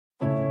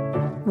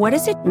What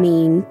does it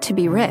mean to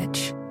be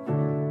rich?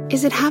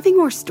 Is it having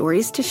more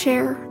stories to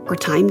share or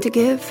time to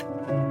give?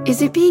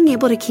 Is it being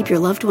able to keep your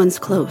loved ones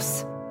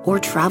close or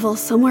travel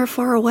somewhere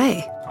far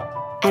away?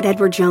 At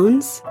Edward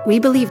Jones, we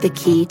believe the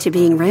key to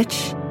being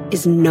rich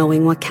is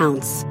knowing what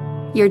counts.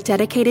 Your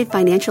dedicated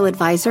financial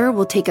advisor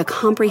will take a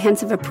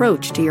comprehensive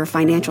approach to your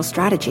financial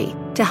strategy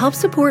to help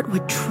support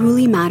what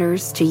truly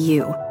matters to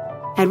you.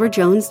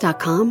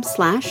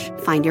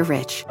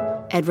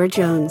 EdwardJones.com/findyourrich. Edward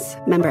Jones,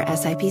 member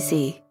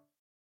SIPC.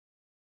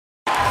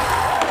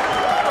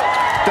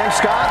 Thanks,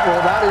 Scott.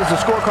 Well, that is the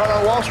scorecard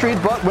on Wall Street,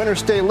 but winners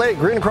stay late.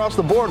 Green across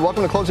the board.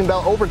 Welcome to Closing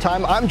Bell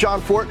Overtime. I'm John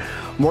Fort.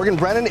 Morgan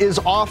Brennan is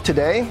off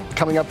today.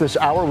 Coming up this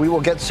hour, we will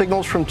get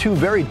signals from two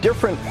very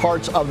different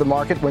parts of the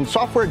market when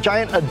software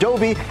giant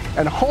Adobe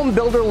and home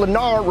builder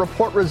Lennar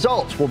report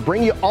results. We'll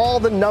bring you all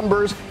the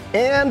numbers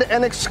and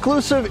an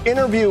exclusive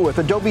interview with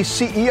Adobe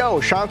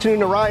CEO Shantanu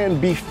Narayen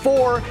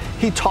before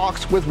he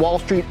talks with Wall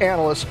Street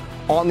analysts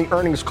on the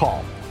earnings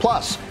call.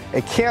 Plus,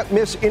 a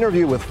can't-miss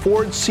interview with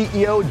Ford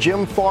CEO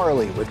Jim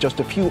Farley with just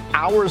a few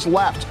hours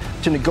left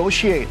to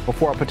negotiate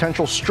before a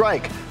potential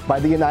strike by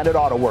the United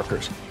Auto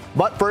Workers.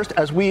 But first,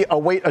 as we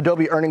await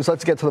Adobe earnings,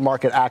 let's get to the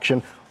market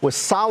action with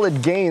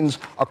solid gains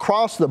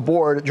across the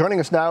board.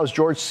 Joining us now is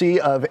George Seay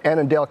of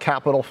Annandale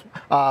Capital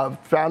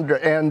founder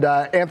and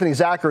Anthony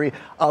Zachary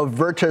of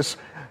Virtus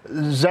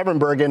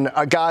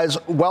Zevenbergen. Guys,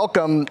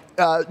 welcome.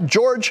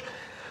 George,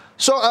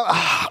 so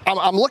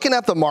I'm looking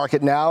at the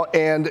market now,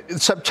 and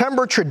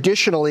September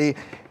traditionally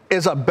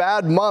is a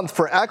bad month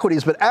for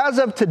equities. But as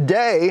of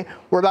today,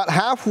 we're about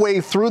halfway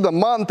through the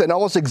month and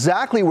almost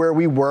exactly where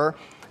we were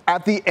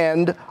at the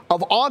end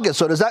of August.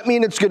 So does that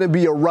mean it's going to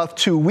be a rough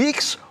 2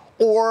 weeks,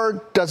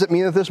 or does it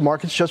mean that this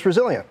market's just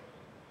resilient?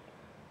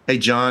 Hey,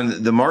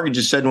 John, the market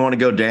just doesn't want to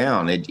go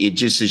down. It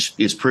just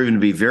is proven to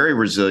be very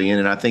resilient.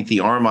 And I think the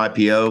ARM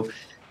IPO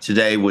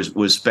today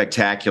was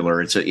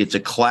spectacular. It's a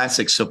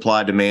classic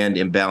supply-demand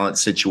imbalance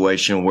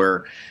situation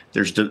where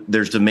there's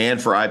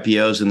demand for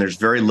IPOs and there's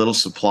very little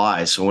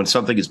supply. So when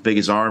something as big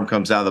as ARM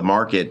comes out of the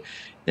market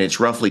and it's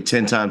roughly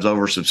 10 times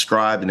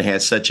oversubscribed and it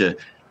has such a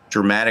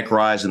dramatic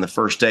rise in the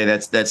first day,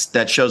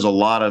 that shows a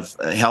lot of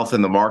health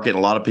in the market and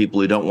a lot of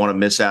people who don't want to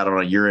miss out on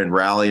a year-end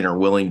rally and are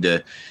willing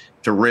to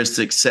risk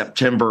that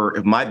September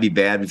it might be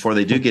bad before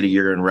they do get a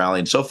year-end rally.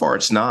 And so far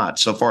it's not.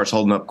 So far it's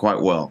holding up quite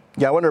well.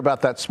 Yeah, I wonder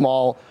about that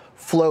small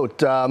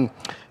float.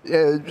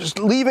 Just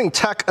leaving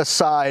tech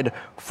aside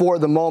for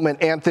the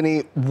moment,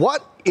 Anthony,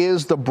 what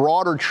is the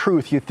broader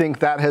truth you think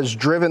that has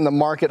driven the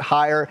market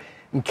higher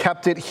and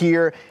kept it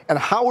here? And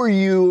how are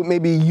you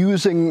maybe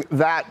using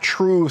that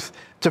truth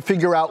to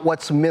figure out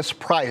what's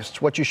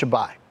mispriced, what you should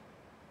buy?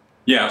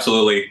 Yeah,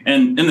 absolutely.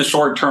 And in the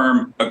short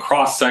term,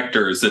 across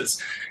sectors, it's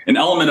an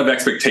element of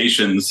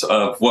expectations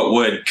of what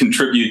would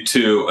contribute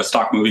to a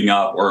stock moving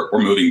up or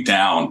moving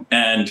down.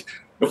 And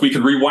if we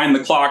could rewind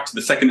the clock to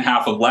the second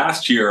half of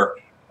last year,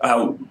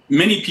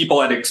 many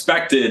people had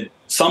expected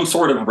some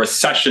sort of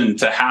recession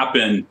to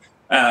happen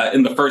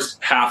in the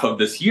first half of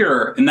this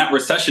year, and that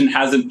recession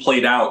hasn't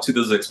played out to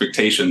those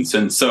expectations.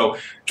 And so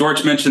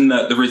George mentioned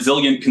the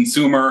resilient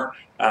consumer.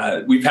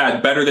 We've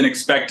had better than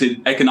expected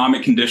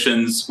economic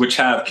conditions, which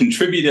have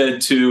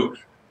contributed to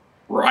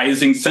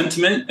rising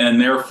sentiment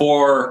and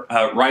therefore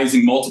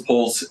rising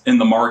multiples in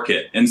the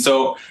market. And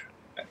so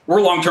we're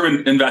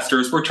long-term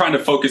investors. We're trying to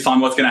focus on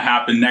what's going to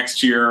happen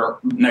next year,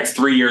 next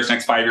 3 years,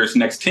 next 5 years,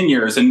 next 10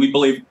 years. And we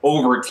believe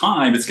over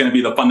time, it's going to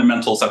be the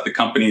fundamentals of the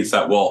companies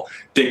that will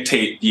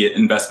dictate the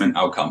investment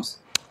outcomes.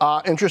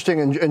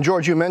 Interesting. And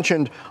George, you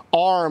mentioned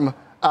ARM.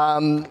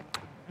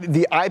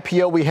 The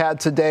IPO we had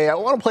today, I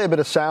want to play a bit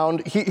of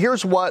sound.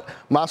 Here's what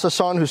Masa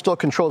Son, who still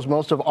controls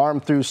most of ARM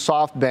through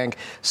SoftBank,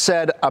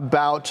 said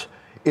about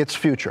its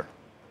future.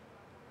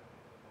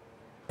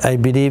 I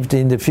believed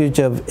in the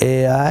future of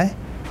AI,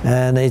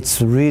 and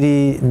it's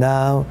really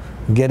now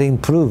getting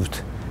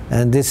proved.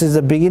 And this is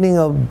the beginning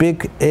of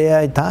big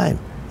AI time.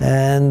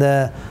 And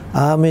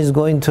ARM is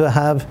going to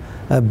have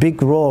a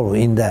big role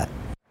in that.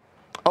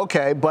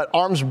 Okay, but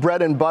ARM's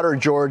bread and butter,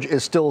 George,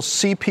 is still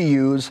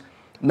CPUs,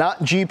 not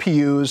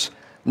GPUs,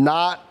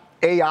 not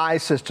AI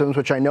systems,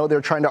 which I know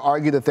they're trying to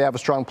argue that they have a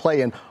strong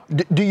play in.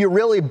 Do you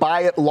really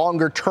buy it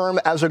longer term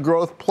as a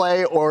growth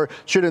play, or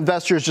should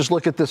investors just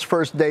look at this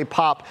first day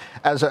pop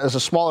as a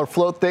smaller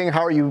float thing?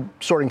 How are you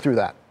sorting through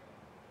that?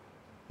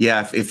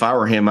 Yeah, if I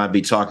were him, I'd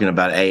be talking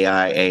about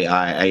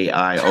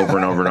AI over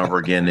and over and over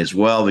again as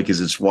well,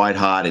 because it's white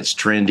hot, it's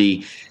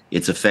trendy.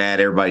 It's a fad.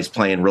 Everybody's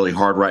playing really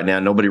hard right now.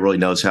 Nobody really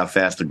knows how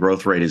fast the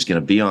growth rate is going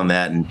to be on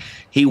that. And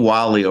he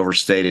wildly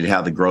overstated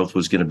how the growth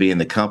was going to be in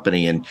the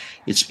company. And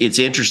it's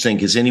interesting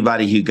because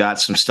anybody who got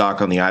some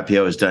stock on the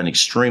IPO has done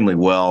extremely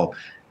well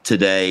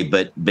today.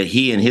 But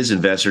he and his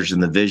investors in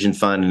the Vision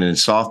Fund and in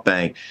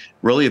SoftBank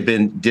really have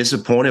been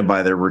disappointed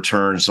by their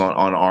returns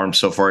on ARM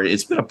so far.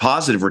 It's been a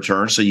positive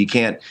return, so you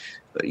can't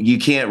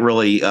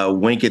really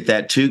wink at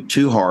that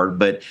too hard,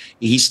 but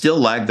he still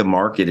lagged the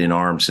market in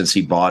ARM since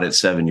he bought it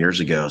 7 years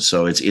ago.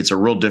 So it's a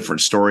real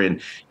different story,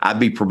 and I'd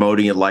be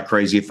promoting it like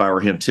crazy if I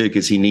were him too,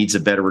 because he needs a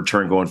better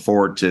return going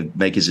forward to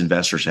make his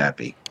investors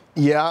happy.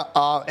 Yeah,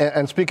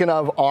 and speaking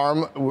of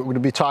ARM, we're going to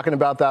be talking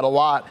about that a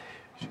lot.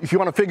 If you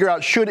want to figure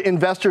out should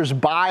investors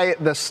buy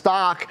the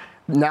stock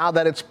now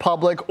that it's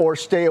public or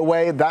stay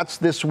away, that's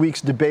this week's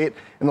debate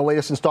in the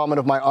latest installment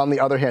of my On the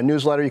Other Hand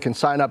newsletter. You can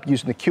sign up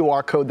using the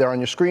QR code there on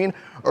your screen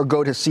or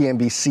go to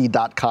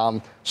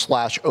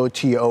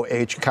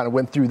cnbc.com/OTOH. You kind of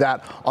went through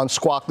that on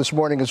Squawk this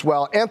morning as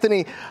well.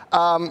 Anthony,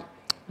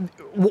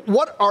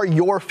 what are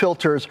your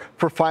filters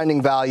for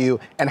finding value,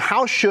 and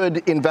how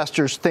should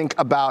investors think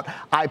about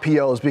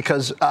IPOs?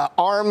 Because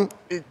ARM,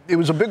 it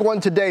was a big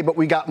one today, but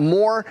we got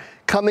more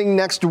coming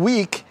next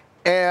week.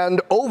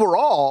 And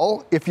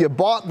overall, if you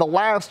bought the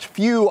last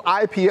few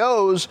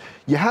IPOs,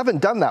 you haven't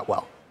done that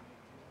well.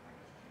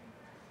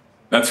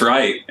 That's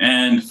right.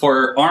 And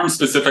for ARM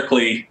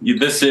specifically,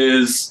 this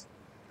is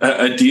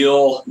a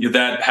deal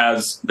that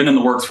has been in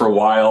the works for a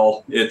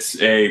while.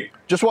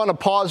 Just want to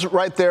pause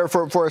right there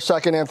for a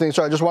second, Anthony.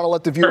 Sorry, I just want to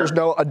let the viewers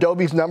know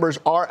Adobe's numbers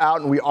are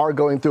out and we are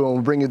going through, and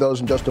we'll bring you those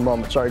in just a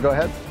moment. Sorry, go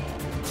ahead.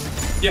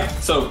 Yeah,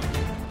 so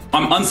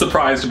I'm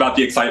unsurprised about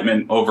the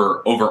excitement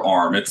over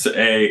ARM. It's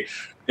an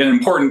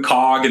important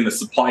cog in the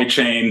supply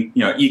chain,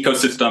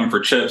 ecosystem for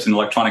chips and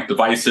electronic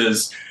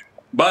devices.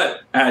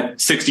 But at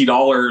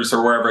 $60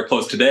 or wherever it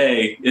closed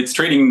today, it's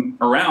trading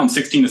around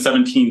 16 to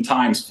 17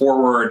 times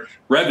forward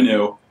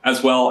revenue,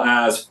 as well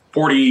as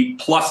 40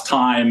 plus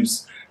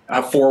times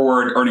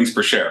forward earnings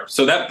per share.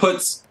 So that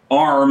puts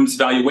ARM's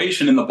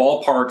valuation in the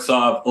ballparks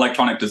of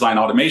electronic design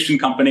automation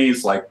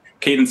companies like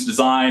Cadence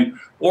Design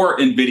or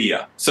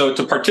NVIDIA. So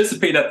to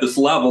participate at this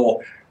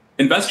level,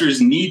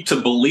 investors need to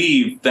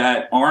believe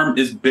that ARM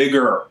is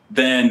bigger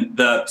than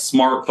the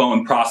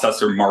smartphone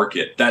processor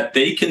market, that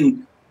they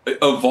can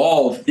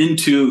evolve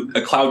into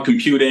a cloud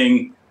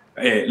computing,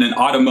 an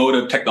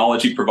automotive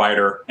technology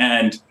provider.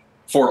 And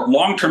for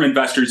long-term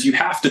investors, you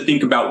have to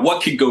think about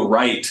what could go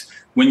right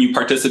when you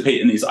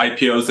participate in these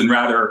IPOs and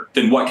rather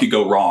than what could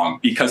go wrong,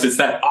 because it's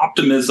that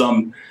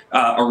optimism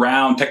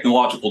around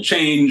technological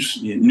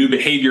change, new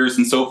behaviors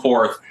and so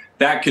forth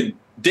that could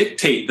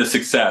dictate the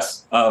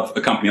success of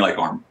a company like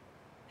ARM.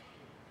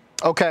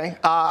 Okay,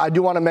 I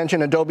do want to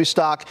mention Adobe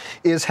stock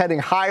is heading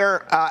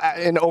higher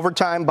in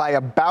overtime by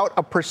about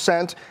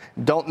 1%.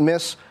 Don't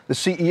miss the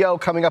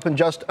CEO coming up in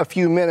just a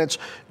few minutes.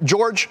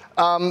 George,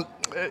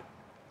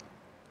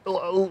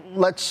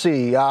 let's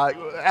see.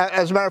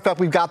 As a matter of fact,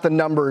 we've got the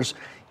numbers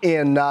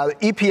in.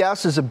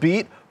 EPS is a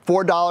beat.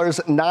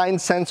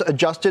 $4.09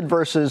 adjusted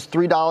versus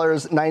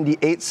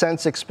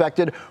 $3.98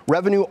 expected.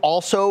 Revenue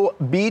also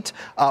beat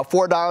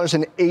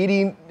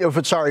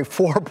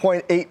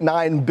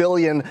 $4.89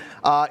 billion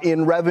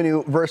in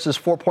revenue versus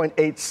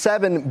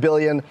 $4.87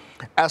 billion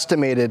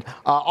estimated.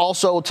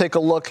 Also, take a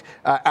look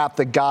at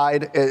the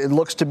guide. It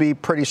looks to be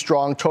pretty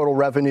strong. Total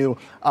revenue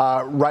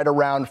right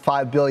around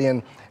 $5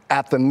 billion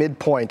at the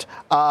midpoint.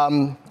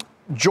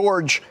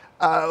 George,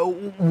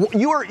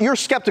 you're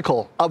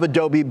skeptical of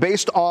Adobe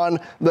based on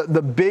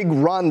the big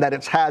run that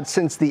it's had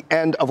since the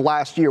end of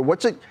last year.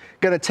 What's it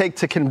going to take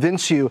to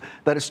convince you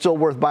that it's still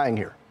worth buying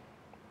here?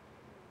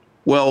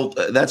 Well,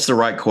 that's the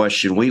right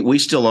question. We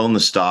still own the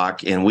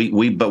stock, and we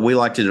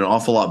liked it an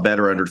awful lot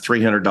better under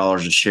 $300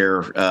 a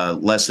share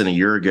less than a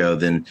year ago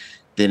than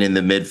in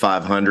the mid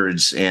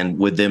 500s. And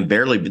with them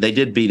they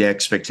did beat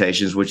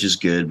expectations, which is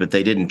good, but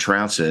they didn't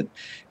trounce it.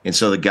 And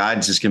so the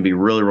guidance is going to be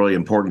really, really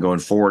important going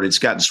forward. It's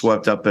gotten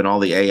swept up in all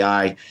the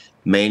AI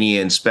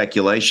mania and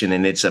speculation,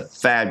 and it's a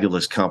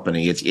fabulous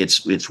company.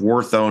 It's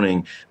worth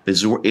owning.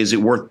 Is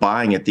it worth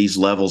buying at these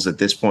levels at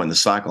this point in the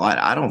cycle?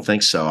 I don't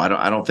think so.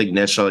 I don't think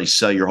necessarily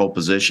sell your whole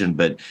position,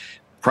 but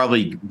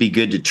probably be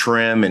good to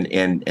trim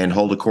and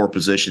hold a core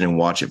position and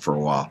watch it for a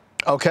while.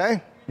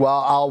 Okay.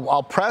 Well,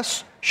 I'll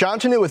press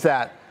Shantanu with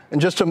that in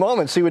just a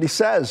moment, see what he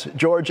says.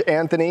 George,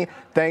 Anthony,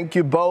 thank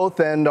you both.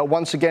 And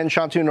once again,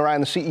 Shantanu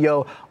Narayen, the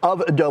CEO of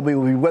Adobe,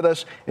 will be with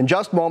us in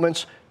just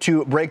moments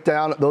to break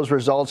down those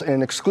results in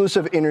an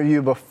exclusive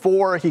interview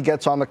before he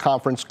gets on the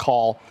conference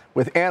call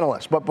with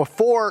analysts. But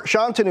before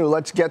Shantanu,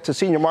 let's get to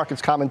senior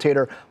markets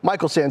commentator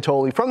Michael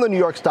Santoli from the New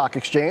York Stock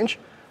Exchange.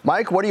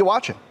 Mike, what are you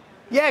watching?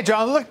 Yeah,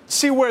 John, let's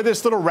see where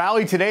this little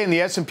rally today in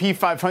the S&P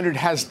 500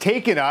 has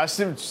taken us.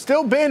 It's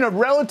still been a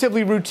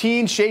relatively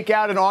routine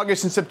shakeout in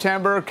August and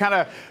September, kind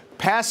of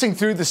passing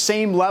through the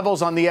same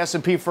levels on the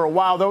S&P for a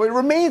while, though it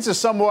remains a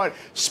somewhat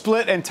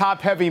split and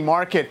top-heavy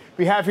market.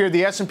 We have here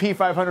the S&P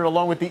 500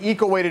 along with the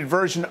eco-weighted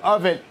version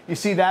of it. You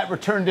see that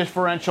return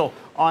differential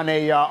on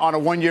a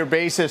one-year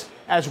basis,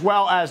 as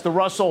well as the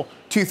Russell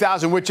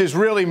 2000, which is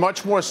really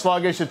much more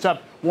sluggish. It's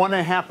up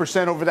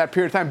 1.5% over that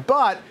period of time,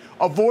 but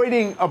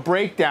avoiding a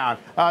breakdown.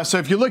 So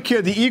if you look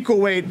here, the equal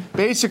weight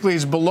basically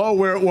is below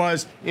where it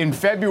was in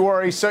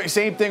February. So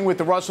same thing with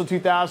the Russell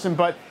 2000,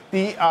 but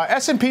the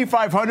S&P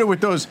 500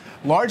 with those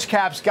large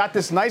caps got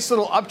this nice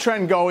little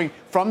uptrend going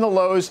from the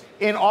lows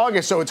in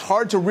August. So it's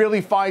hard to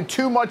really find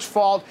too much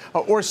fault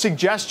or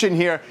suggestion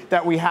here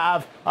that we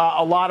have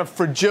a lot of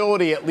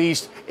fragility, at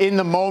least in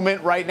the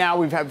moment. Right now,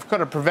 we've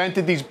kind of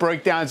prevented these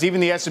breakdowns. Even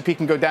the S&P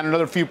can go down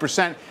another few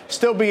percent,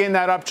 still be in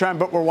that uptrend,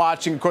 but we're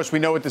watching. Of course, we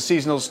know what the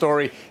seasonal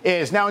story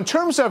is. Now, in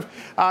terms of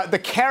the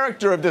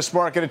character of this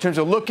market, in terms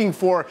of looking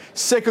for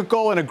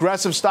cyclical and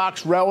aggressive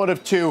stocks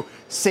relative to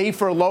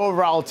safer, lower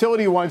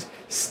volatility ones,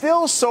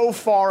 still so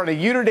far on a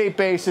year-to-date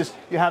basis,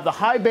 you have the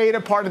high beta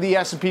part of the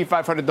S&P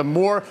 500, the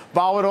more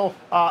volatile,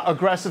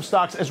 aggressive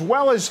stocks, as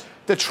well as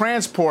the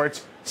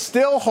transports,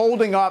 still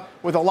holding up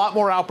with a lot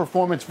more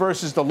outperformance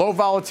versus the low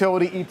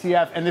volatility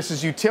ETF, and this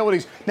is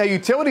utilities. Now,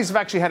 utilities have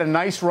actually had a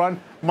nice run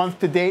month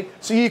to date,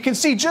 so you can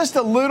see just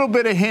a little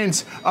bit of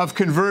hints of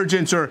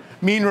convergence or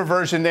mean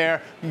reversion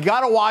there. You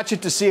got to watch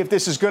it to see if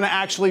this is going to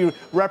actually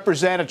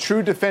represent a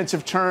true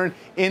defensive turn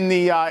in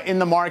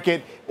the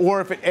market,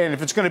 or if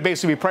it's going to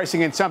basically be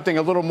pricing in something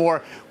a little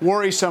more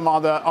worrisome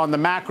on the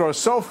macro.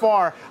 So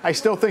far, I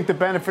still think the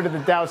benefit of the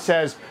doubt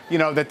says,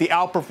 that the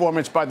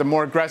outperformance by the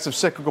more aggressive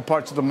cyclical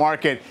parts of the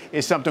market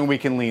is something we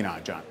can lean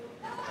on, John.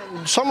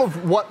 Some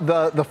of what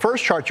the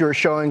first chart you were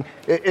showing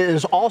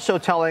is also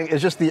telling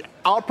is just the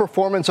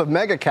outperformance of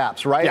mega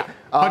caps, right? Yeah,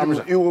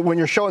 100%. When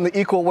you're showing the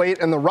equal weight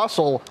and the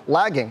Russell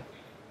lagging.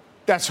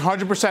 That's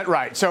 100%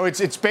 right. So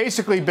it's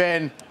basically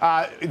been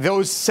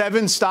those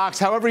 7 stocks,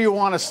 however you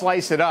want to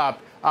slice it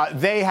up,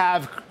 they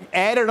have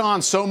added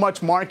on so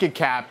much market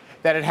cap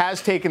that it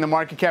has taken the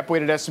market cap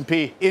weighted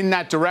S&P in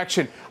that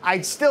direction.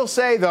 I'd still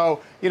say, though,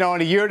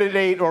 on a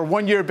year-to-date or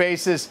one-year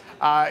basis,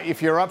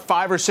 if you're up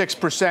 5 or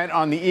 6%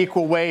 on the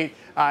equal weight,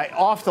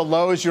 off the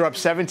lows, you're up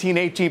 17,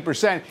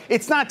 18%.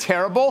 It's not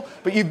terrible,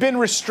 but you've been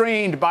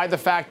restrained by the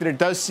fact that it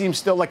does seem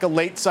still like a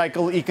late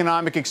cycle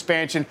economic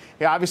expansion.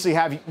 You obviously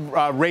have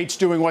rates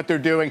doing what they're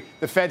doing.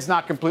 The Fed's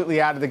not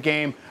completely out of the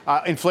game.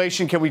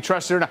 Inflation, can we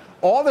trust it or not?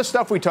 All the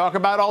stuff we talk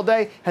about all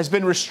day has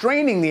been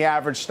restraining the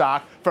average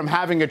stock from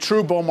having a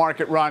true bull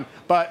market run,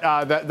 but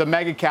the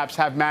mega caps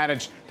have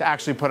managed to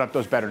actually put up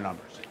those better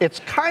numbers. It's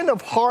kind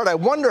of hard. I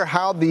wonder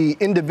how the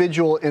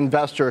individual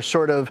investor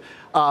sort of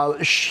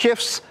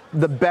shifts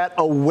the bet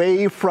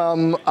away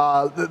from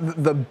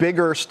the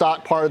bigger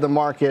stock part of the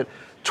market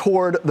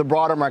toward the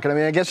broader market. I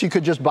mean, I guess you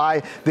could just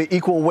buy the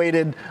equal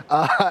weighted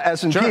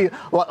S&P sure,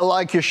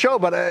 like you show,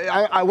 but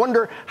I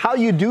wonder how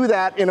you do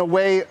that in a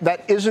way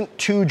that isn't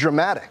too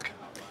dramatic.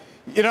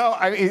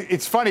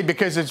 It's funny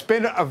because it's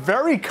been a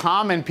very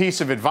common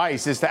piece of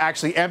advice is to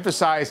actually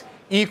emphasize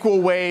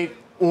equal weight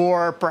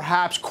or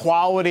perhaps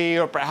quality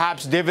or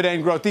perhaps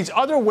dividend growth, these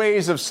other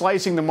ways of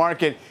slicing the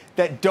market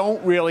that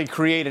don't really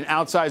create an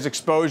outsized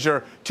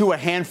exposure to a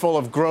handful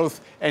of growth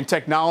and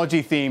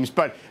technology themes.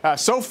 But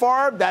so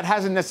far, that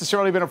hasn't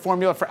necessarily been a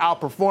formula for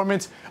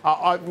outperformance.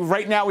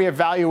 Right now, we have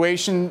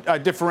valuation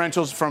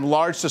differentials from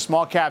large to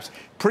small caps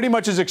pretty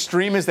much as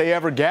extreme as they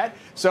ever get.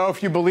 So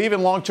if you believe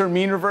in long-term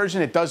mean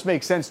reversion, it does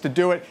make sense to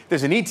do it.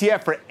 There's an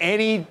ETF for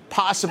any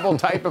possible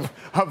type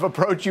of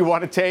approach you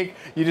want to take.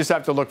 You just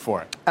have to look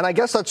for it. And I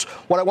guess that's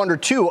what I wonder,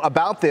 too,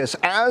 about this.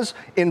 As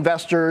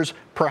investors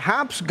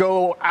perhaps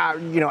go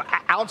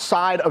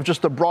outside of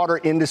just the broader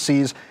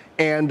indices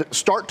and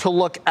start to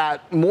look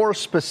at more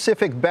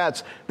specific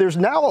bets, there's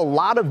now a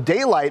lot of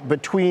daylight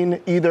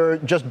between either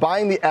just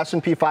buying the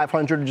S&P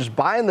 500 or just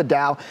buying the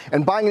Dow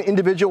and buying an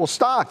individual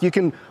stock. You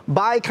can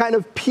buy kind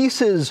of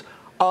pieces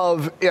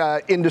of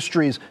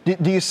industries.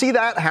 Do you see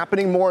that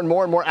happening more and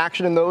more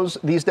action in those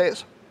these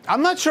days?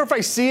 I'm not sure if I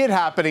see it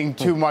happening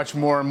too much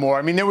more and more.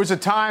 I mean, there was a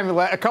time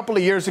a couple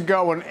of years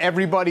ago when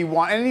everybody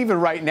wanted, and even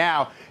right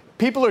now,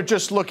 people are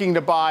just looking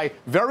to buy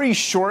very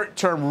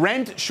short-term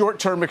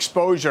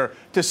exposure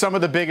to some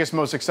of the biggest,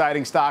 most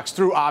exciting stocks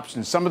through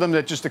options, some of them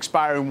that just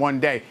expire in one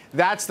day.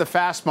 That's the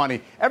fast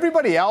money.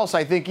 Everybody else,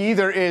 I think,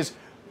 either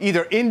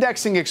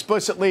indexing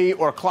explicitly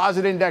or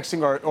closet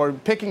indexing or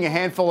picking a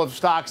handful of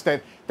stocks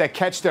that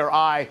catch their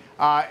eye.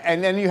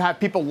 And then you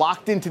have people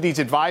locked into these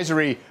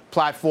advisory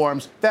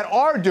platforms that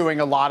are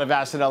doing a lot of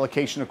asset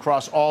allocation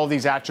across all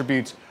these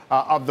attributes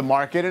of the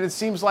market, and it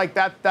seems like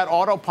that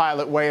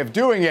autopilot way of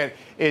doing it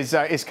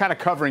is kind of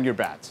covering your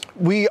bets.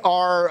 We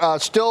are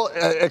still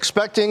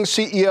expecting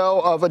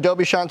CEO of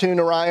Adobe Shantanu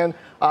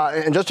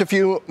Narayen in just a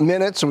few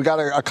minutes, and we got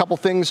a couple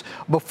things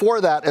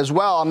before that as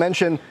well. I'll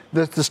mention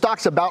the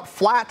stock's about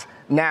flat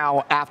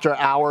now after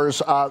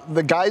hours.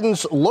 The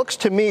guidance looks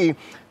to me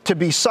to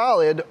be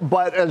solid,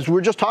 but as we're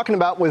just talking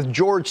about with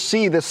George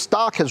C., this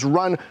stock has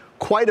run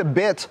quite a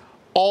bit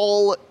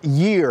all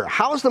year.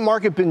 How has the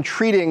market been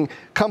treating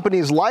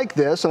companies like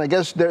this? And I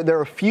guess there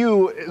are a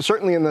few,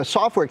 certainly in the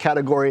software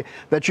category,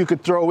 that you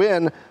could throw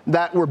in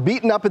that were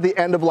beaten up at the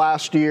end of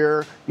last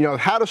year,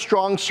 had a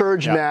strong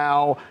surge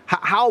now.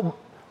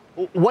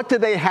 What do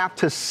they have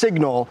to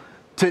signal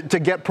to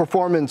get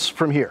performance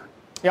from here?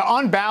 Yeah,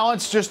 on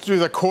balance, just through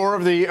the core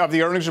of the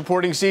earnings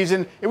reporting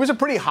season, it was a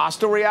pretty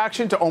hostile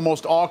reaction to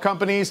almost all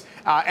companies,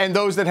 and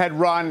those that had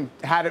run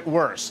had it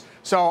worse.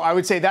 So I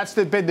would say that's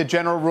been the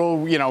general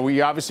rule. You know,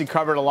 we obviously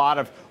covered a lot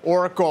of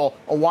Oracle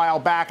a while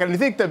back. And I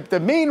think the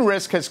main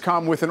risk has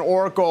come with an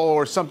Oracle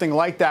or something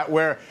like that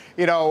where,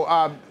 you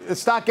know, the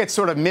stock gets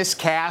sort of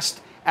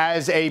miscast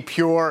as a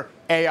pure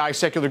AI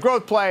secular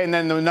growth play, and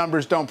then the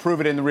numbers don't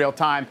prove it in the real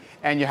time,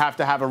 and you have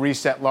to have a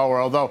reset lower,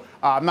 although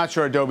I'm not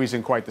sure Adobe's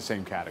in quite the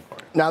same category.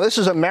 Now, this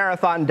is a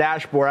marathon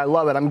dashboard. I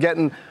love it. I'm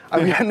getting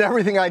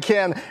everything I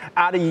can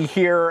out of you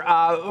here.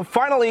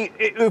 Finally,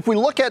 if we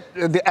look at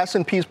the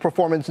S&P's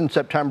performance in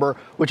September,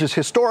 which is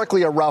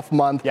historically a rough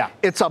month,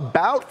 it's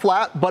about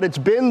flat, but it's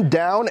been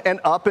down and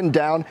up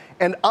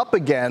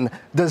again.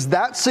 Does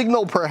that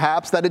signal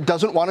perhaps that it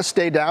doesn't want to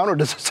stay down, or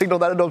does it signal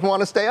that it doesn't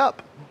want to stay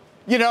up?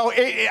 You know,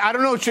 I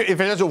don't know if it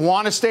doesn't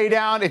want to stay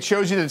down. It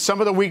shows you that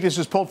some of the weakness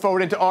was pulled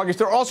forward into August.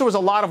 There also was a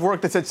lot of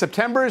work that said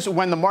September's,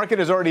 when the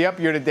market is already up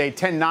year to date,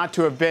 tend not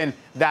to have been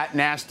that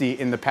nasty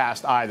in the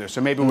past either.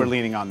 So maybe we're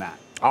leaning on that.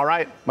 All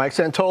right. Mike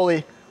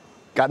Santoli,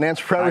 got an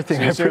answer for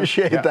everything. I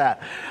appreciate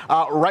that.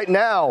 Right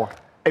now,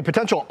 a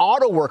potential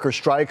auto worker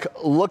strike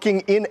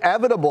looking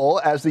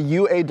inevitable as the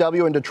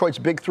UAW and Detroit's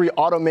big three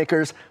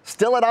automakers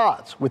still at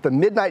odds with the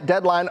midnight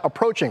deadline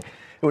approaching.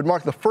 It would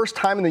mark the first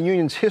time in the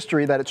union's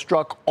history that it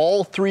struck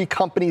all three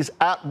companies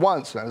at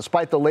once. And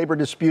despite the labor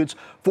disputes,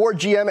 Ford,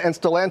 GM, and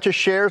Stellantis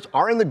shares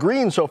are in the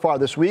green so far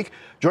this week.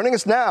 Joining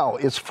us now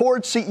is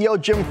Ford CEO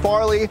Jim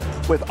Farley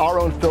with our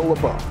own Phil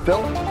LeBeau.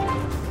 Phil?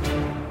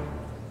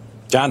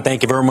 John,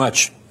 thank you very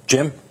much.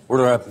 Jim,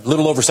 we're a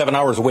little over 7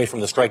 hours away from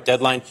the strike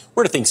deadline.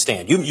 Where do things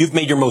stand? You've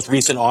made your most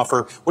recent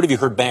offer. What have you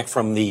heard back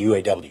from the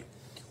UAW?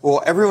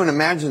 Well, everyone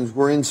imagines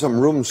we're in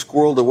some room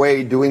squirreled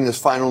away doing this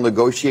final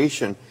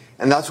negotiation.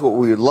 And that's what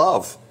we would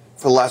love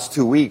for the last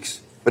 2 weeks.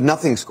 But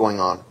nothing's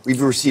going on.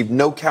 We've received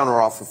no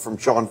counteroffer from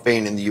Shawn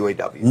Fain in the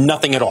UAW.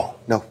 Nothing at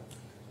all? No.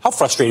 How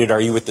frustrated are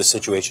you with this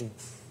situation?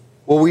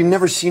 Well, we've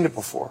never seen it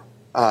before.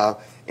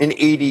 In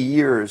 80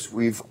 years,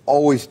 we've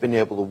always been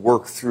able to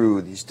work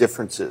through these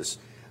differences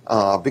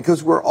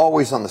because we're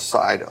always on the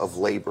side of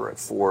labor at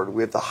Ford.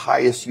 We have the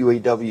highest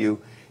UAW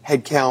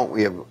headcount.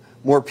 We have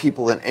more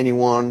people than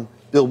anyone,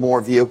 build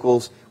more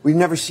vehicles. We've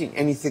never seen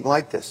anything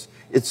like this.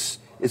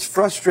 It's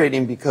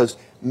frustrating because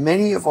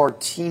many of our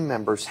team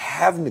members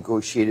have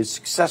negotiated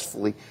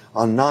successfully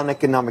on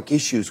non-economic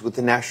issues with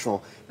the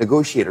national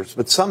negotiators.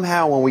 But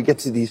somehow when we get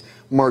to these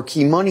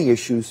marquee money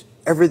issues,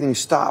 everything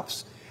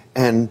stops.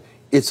 And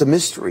it's a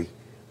mystery.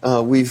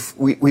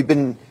 We've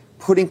been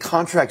putting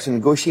contracts and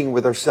negotiating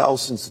with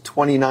ourselves since the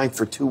 29th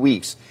for 2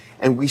 weeks.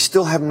 And we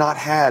still have not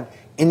had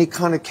any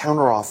kind of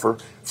counteroffer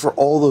for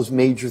all those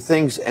major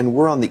things. And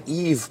we're on the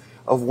eve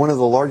of one of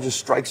the largest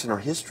strikes in our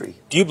history.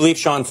 Do you believe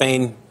Shawn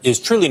Fain is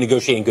truly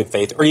negotiating in good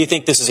faith, or do you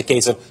think this is a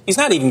case of he's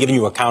not even giving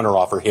you a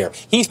counteroffer here?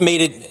 He's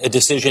made it a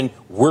decision.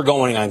 We're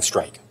going on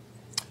strike.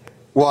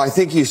 Well, I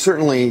think he's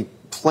certainly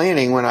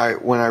planning. When I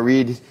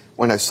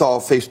saw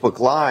Facebook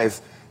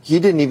Live, he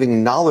didn't even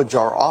acknowledge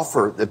our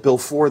offer that Bill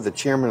Ford, the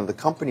chairman of the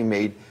company,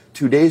 made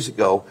 2 days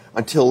ago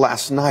until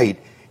last night,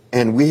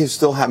 and we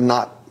still have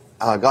not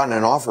gotten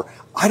an offer.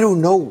 I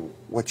don't know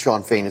what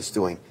Shawn Fain is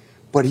doing.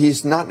 But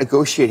he's not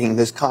negotiating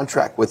this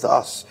contract with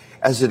us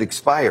as it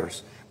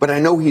expires. But I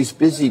know he's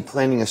busy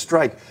planning a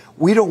strike.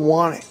 We don't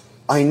want it.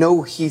 I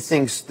know he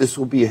thinks this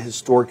will be a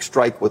historic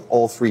strike with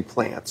all three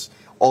plants,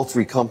 all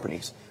three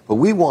companies. But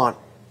we want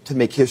to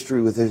make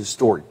history with a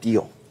historic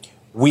deal.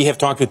 We have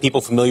talked with people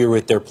familiar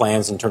with their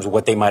plans in terms of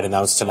what they might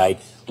announce tonight.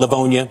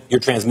 Livonia, your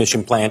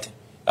transmission plant,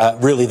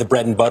 really the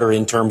bread and butter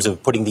in terms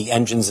of putting the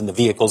engines and the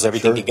vehicles,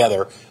 everything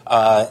together.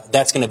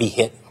 That's going to be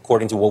hit,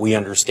 according to what we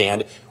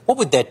understand. What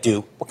would that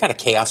do? What kind of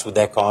chaos would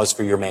that cause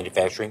for your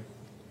manufacturing?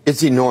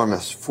 It's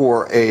enormous.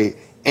 For a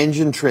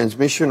engine,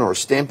 transmission, or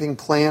stamping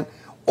plant,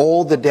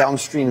 all the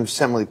downstream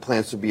assembly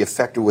plants would be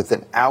affected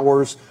within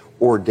hours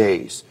or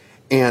days.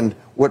 And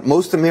what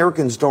most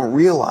Americans don't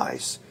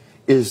realize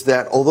is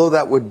that although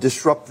that would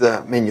disrupt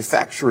the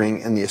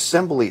manufacturing and the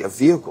assembly of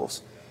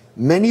vehicles,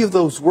 many of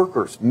those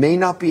workers may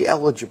not be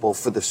eligible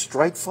for the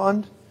strike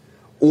fund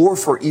or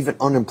for even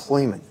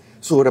unemployment.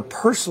 So at a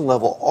personal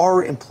level,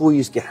 our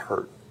employees get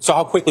hurt. So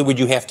how quickly would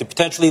you have to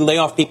potentially lay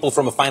off people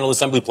from a final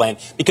assembly plant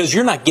because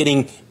you're not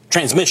getting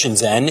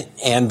transmissions in,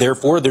 and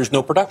therefore there's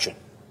no production?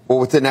 Well,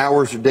 within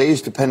hours or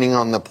days, depending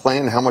on the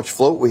plant and how much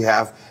float we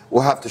have,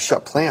 we'll have to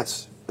shut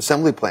plants,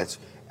 assembly plants,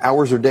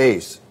 hours or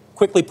days.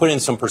 Quickly put in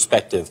some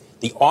perspective.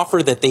 The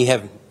offer that they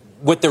have,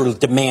 what they're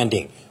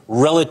demanding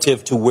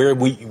relative to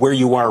where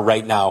you are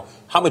right now,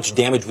 how much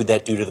damage would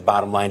that do to the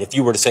bottom line if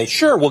you were to say,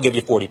 sure, we'll give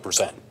you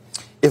 40%?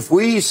 If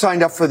we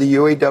signed up for the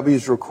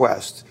UAW's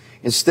request,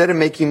 instead of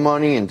making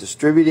money and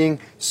distributing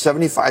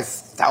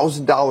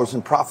 $75,000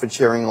 in profit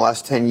sharing in the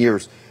last 10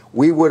 years,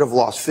 we would have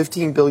lost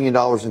 $15 billion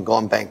and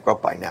gone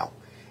bankrupt by now.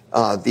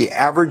 The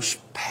average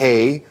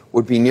pay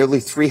would be nearly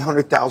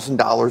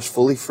 $300,000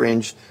 fully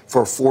fringed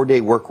for a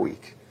 4-day work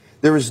week.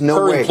 There is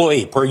no way. Per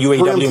employee, per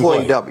UAW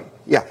employee.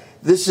 Yeah.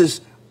 This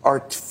is our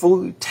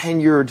fully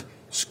tenured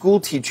school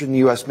teacher in the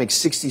U.S. makes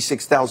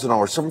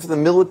 $66,000. Someone from the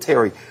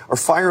military or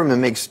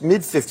fireman makes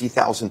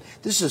mid-$50,000.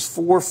 This is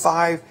 4 or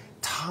 5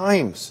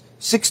 times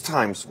 6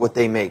 times what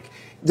they make.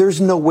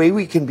 There's no way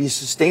we can be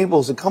sustainable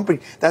as a company.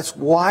 That's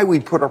why we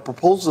put our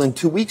proposal in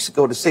 2 weeks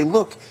ago to say,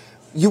 look,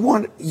 you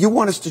want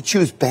us to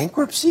choose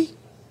bankruptcy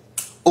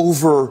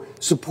over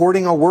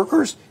supporting our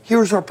workers?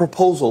 Here's our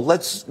proposal.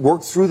 Let's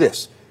work through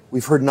this.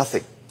 We've heard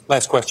nothing.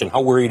 Last question.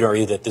 How worried are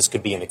you that this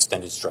could be an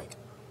extended strike?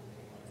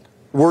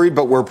 Worried,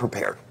 but we're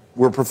prepared.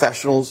 We're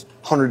professionals,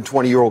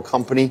 120-year-old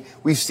company.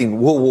 We've seen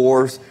world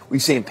wars.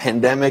 We've seen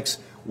pandemics.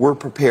 We're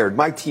prepared.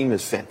 My team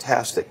is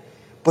fantastic,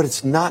 but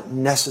it's not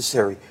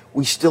necessary.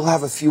 We still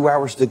have a few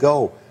hours to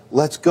go.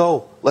 Let's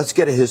go. Let's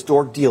get a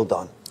historic deal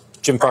done.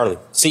 Jim Farley,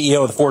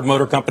 CEO of the Ford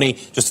Motor Company,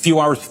 just a few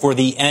hours before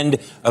the end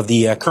of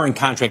the current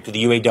contract with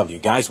the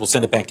UAW. Guys, we'll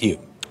send it back to you.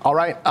 All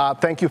right.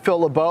 Thank you, Phil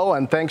LeBeau,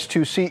 and thanks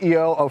to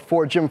CEO of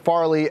Ford, Jim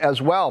Farley, as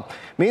well.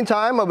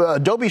 Meantime,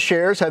 Adobe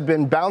shares have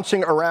been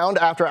bouncing around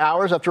after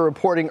hours after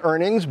reporting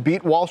earnings,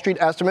 beat Wall Street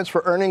estimates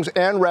for earnings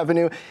and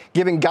revenue,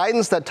 giving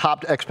guidance that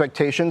topped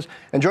expectations.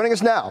 And joining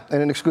us now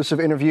in an exclusive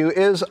interview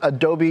is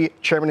Adobe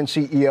Chairman and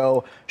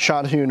CEO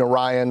Shantanu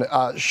Narayen.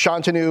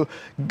 Shantanu,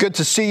 good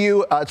to see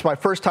you. It's my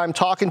first time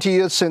talking to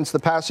you since the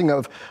passing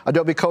of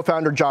Adobe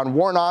co-founder John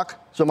Warnock.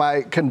 So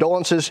my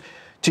condolences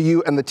to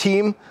you and the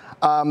team.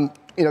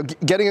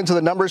 Getting into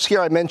the numbers here,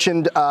 I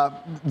mentioned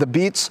the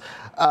beats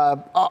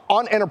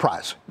on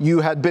enterprise. You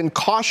had been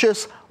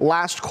cautious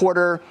last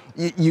quarter.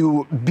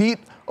 You beat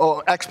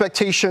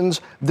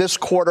expectations this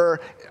quarter.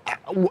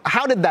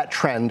 How did that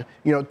trend?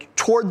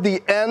 Toward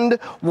the end,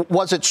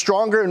 was it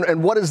stronger?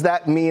 And what does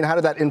that mean? How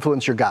did that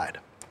influence your guide?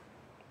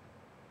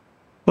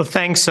 Well,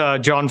 thanks,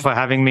 John, for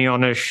having me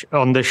on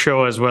the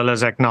show, as well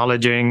as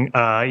acknowledging,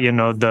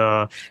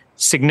 the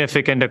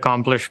significant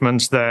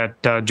accomplishments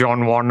that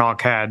John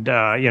Warnock had,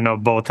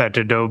 both at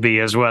Adobe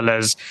as well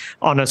as,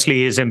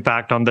 honestly, his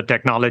impact on the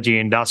technology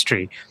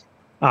industry.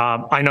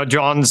 I know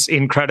John's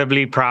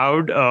incredibly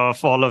proud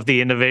of all of the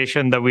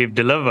innovation that we've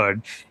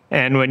delivered.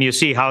 And when you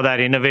see how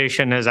that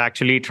innovation has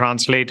actually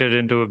translated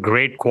into a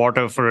great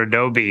quarter for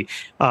Adobe,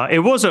 it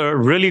was a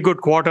really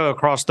good quarter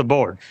across the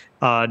board.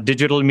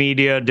 Digital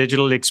media,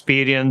 digital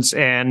experience,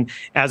 and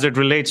as it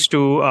relates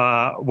to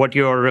what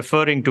you're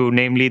referring to,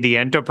 namely the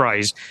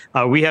enterprise,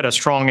 we had a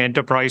strong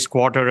enterprise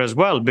quarter as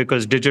well,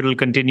 because digital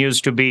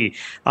continues to be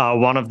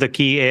one of the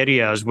key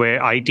areas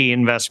where IT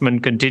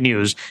investment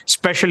continues,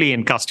 especially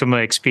in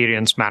customer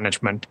experience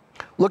management.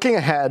 Looking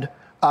ahead,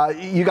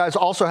 you guys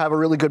also have a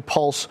really good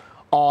pulse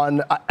on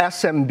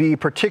SMB,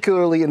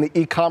 particularly in the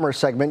e-commerce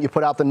segment. You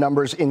put out the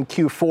numbers in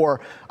Q4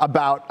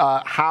 about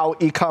how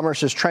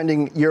e-commerce is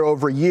trending year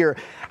over year.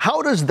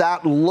 How does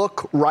that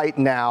look right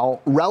now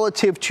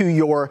relative to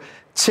your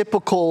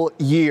typical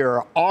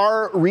year?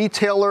 Are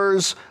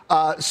retailers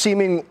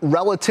seeming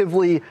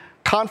relatively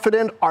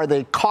confident? Are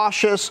they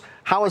cautious?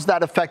 How is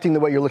that affecting the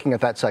way you're looking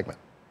at that segment?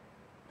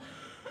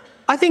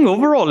 I think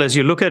overall, as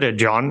you look at it,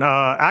 John,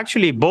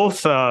 actually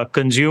both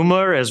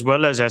consumer as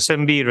well as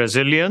SMB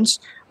resilience,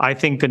 I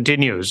think,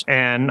 continues.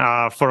 And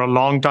for a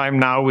long time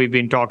now, we've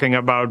been talking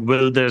about,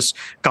 will this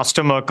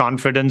customer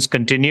confidence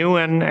continue?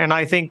 And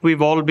I think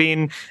we've all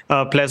been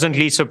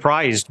pleasantly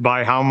surprised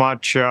by how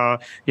much,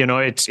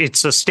 it's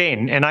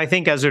sustained. And I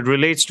think as it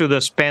relates to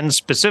the spend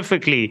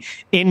specifically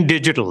in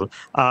digital,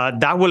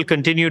 that will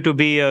continue to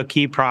be a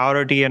key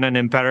priority and an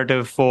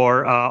imperative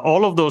for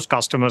all of those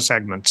customer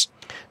segments.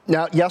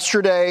 Now,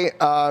 yesterday,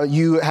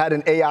 you had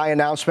an AI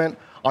announcement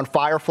on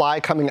Firefly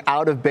coming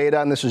out of beta,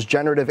 and this is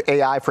generative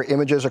AI for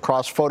images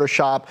across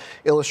Photoshop,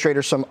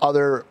 Illustrator, some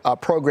other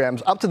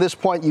programs. Up to this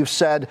point, you've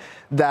said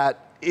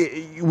that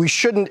investors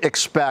shouldn't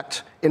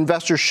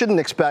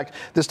expect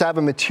this to have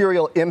a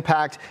material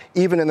impact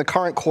even in the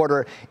current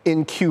quarter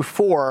in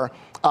Q4.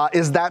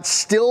 Is that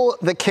still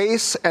the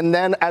case? And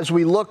then as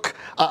we look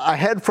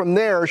ahead from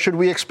there, should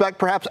we expect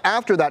perhaps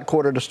after that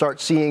quarter to start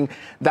seeing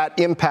that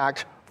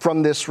impact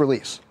from this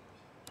release?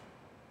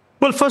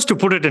 Well, first, to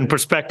put it in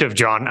perspective,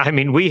 John, I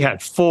mean, we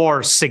had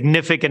 4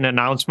 significant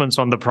announcements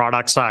on the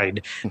product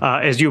side.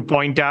 As you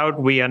point out,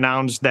 we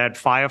announced that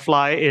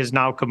Firefly is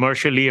now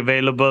commercially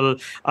available.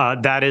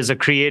 That is a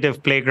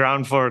creative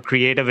playground for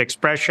creative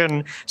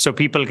expression. So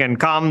people can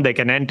come, they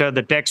can enter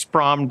the text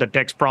prompt. The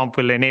text prompt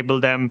will enable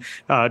them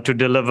to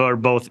deliver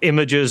both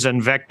images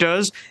and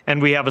vectors.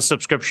 And we have a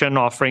subscription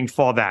offering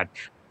for that.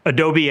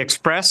 Adobe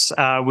Express,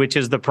 which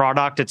is the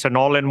product. It's an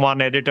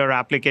all-in-one editor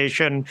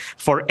application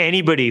for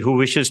anybody who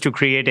wishes to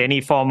create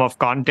any form of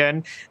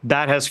content.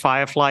 That has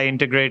Firefly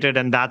integrated,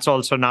 and that's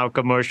also now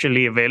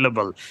commercially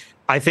available.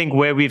 I think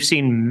where we've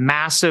seen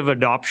massive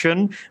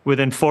adoption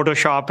within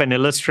Photoshop and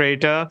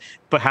Illustrator,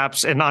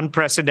 perhaps an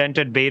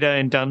unprecedented beta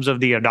in terms of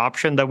the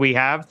adoption that we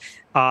have,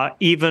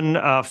 even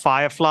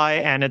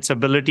Firefly and its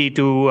ability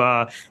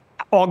to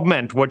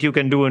augment what you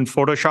can do in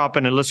Photoshop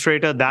and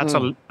Illustrator, that's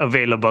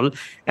available.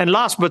 And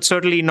last but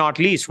certainly not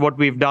least, what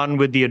we've done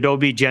with the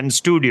Adobe Gen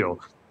Studio,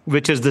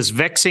 which is this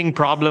vexing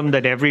problem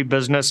that every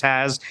business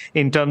has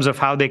in terms of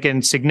how they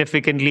can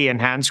significantly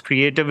enhance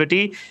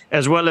creativity,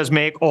 as well as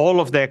make all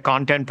of their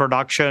content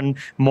production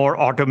more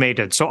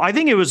automated. So I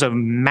think it was a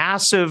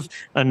massive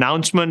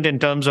announcement in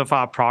terms of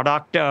our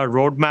product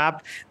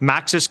roadmap.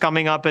 Max is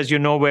coming up, as you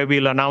know, where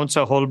we'll announce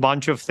a whole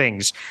bunch of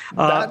things.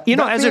 As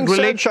it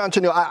relates,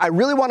 Shantanu, I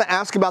really want to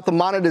ask about the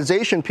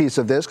monetization piece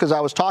of this, because I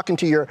was talking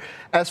to your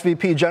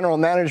SVP General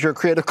Manager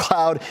Creative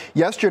Cloud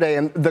yesterday,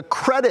 and the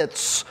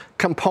credits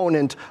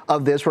component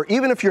of this, where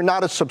even if you're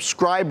not a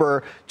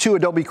subscriber to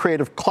Adobe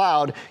Creative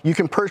Cloud, you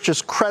can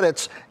purchase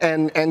credits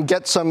and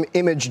get some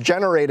image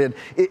generated.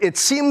 It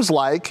seems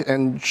like,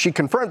 and she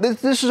confirmed,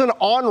 this is an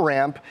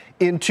on-ramp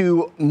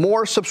into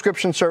more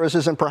subscription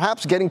services and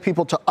perhaps getting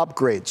people to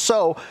upgrade.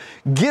 So,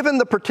 given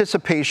the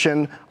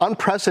participation,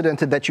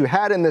 unprecedented, that you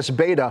had in this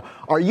beta,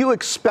 are you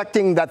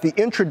expecting that the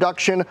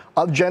introduction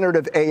of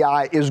generative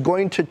AI is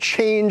going to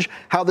change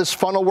how this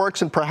funnel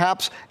works and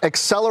perhaps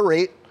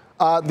accelerate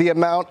the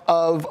amount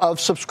of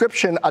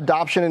subscription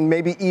adoption and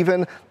maybe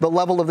even the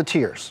level of the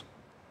tiers?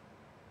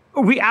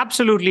 We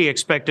absolutely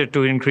expect it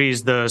to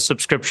increase the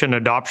subscription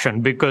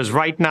adoption, because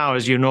right now,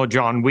 as you know,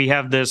 John, we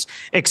have this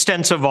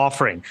extensive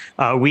offering.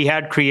 We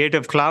had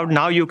Creative Cloud.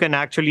 Now you can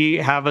actually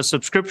have a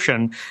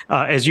subscription,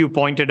 as you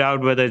pointed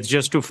out, whether it's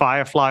just to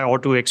Firefly or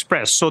to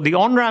Express. So the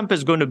on-ramp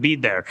is going to be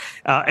there.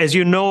 As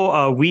you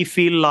know, we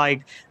feel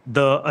like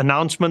the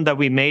announcement that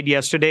we made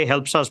yesterday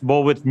helps us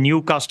both with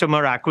new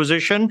customer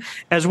acquisition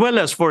as well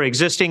as for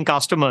existing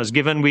customers.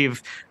 Given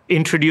we've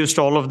introduced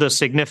all of the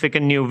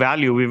significant new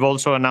value, we've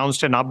also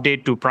announced an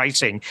update to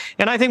pricing.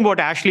 And I think what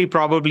Ashley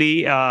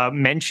probably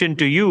mentioned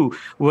to you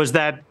was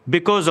that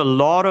because a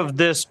lot of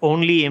this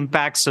only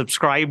impacts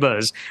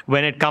subscribers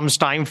when it comes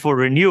time for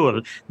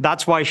renewal,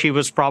 that's why she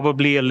was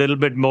probably a little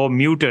bit more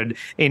muted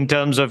in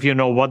terms of,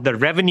 what the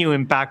revenue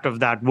impact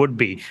of that would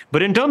be.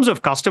 But in terms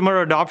of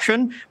customer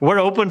adoption, we're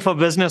open for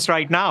business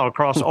right now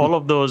across all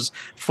of those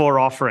 4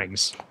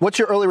 offerings. What's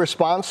your early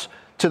response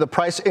to the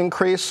price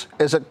increase?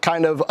 Is it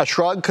kind of a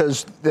shrug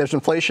because there's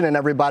inflation and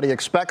everybody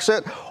expects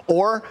it?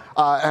 Or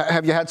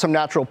have you had some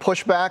natural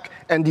pushback?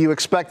 And do you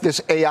expect this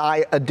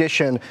AI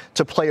addition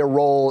to play a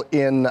role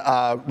in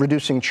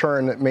reducing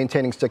churn,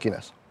 maintaining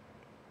stickiness?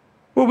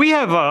 Well, we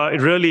have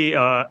really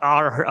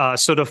our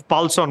sort of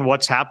pulse on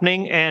what's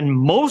happening, and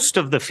most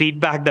of the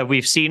feedback that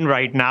we've seen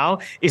right now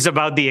is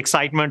about the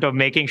excitement of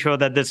making sure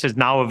that this is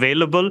now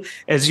available.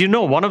 As you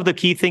know, one of the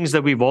key things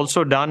that we've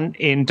also done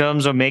in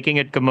terms of making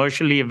it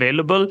commercially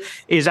available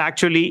is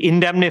actually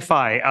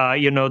indemnify,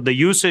 the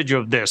usage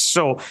of this.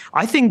 So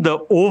I think the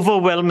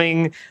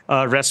overwhelming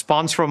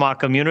response from our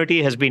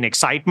community has been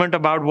excitement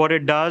about what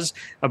it does,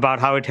 about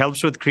how it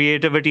helps with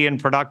creativity and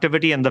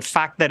productivity, and the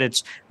fact that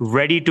it's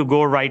ready to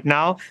go right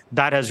now.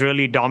 That has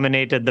really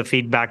dominated the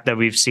feedback that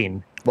we've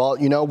seen. Well,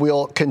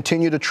 we'll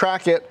continue to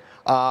track it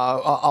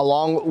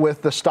along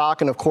with the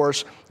stock and, of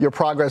course, your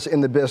progress in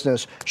the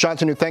business.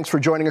 Shantanu, thanks for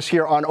joining us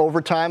here on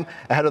Overtime.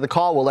 Ahead of the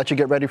call, we'll let you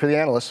get ready for the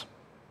analysts.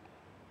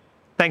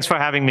 Thanks for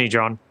having me,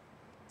 John.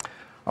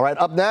 All right,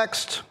 up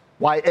next,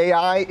 why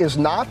AI is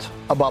not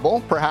a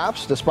bubble,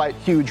 perhaps, despite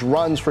huge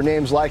runs for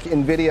names like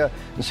NVIDIA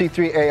and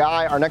C3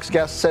 AI. Our next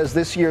guest says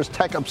this year's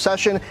tech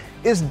obsession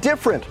is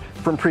different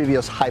from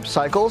previous hype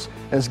cycles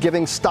and is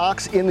giving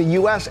stocks in the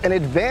U.S. an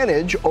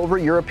advantage over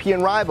European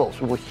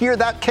rivals. We will hear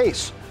that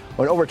case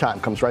when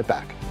Overtime comes right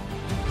back.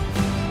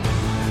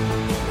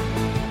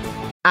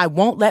 I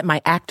won't let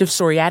my active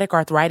psoriatic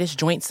arthritis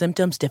joint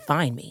symptoms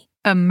define me.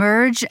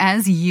 Emerge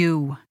as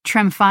you.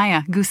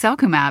 Tremfya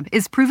guselkumab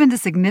is proven to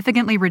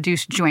significantly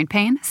reduce joint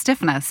pain,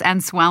 stiffness,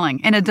 and swelling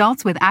in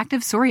adults with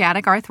active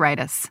psoriatic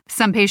arthritis.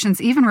 Some patients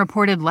even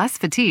reported less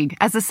fatigue,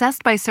 as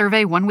assessed by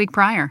survey 1 week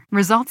prior.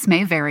 Results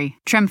may vary.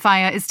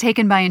 Tremfya is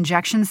taken by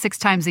injection 6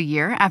 times a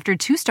year after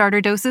 2 starter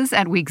doses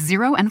at weeks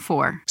 0 and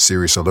 4.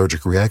 Serious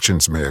allergic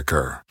reactions may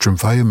occur.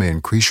 Tremfya may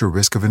increase your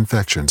risk of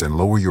infections and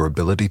lower your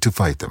ability to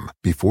fight them.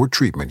 Before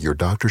treatment, your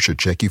doctor should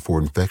check you for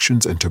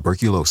infections and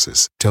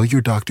tuberculosis. Tell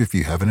your doctor if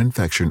you have an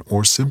infection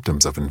or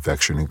symptoms of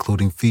infection,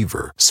 including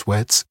fever,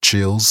 sweats,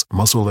 chills,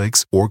 muscle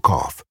aches, or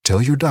cough.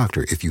 Tell your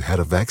doctor if you had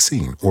a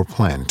vaccine or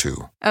plan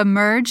to.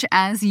 Emerge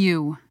as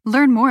you.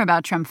 Learn more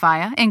about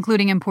Tremfya,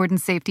 including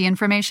important safety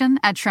information,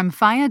 at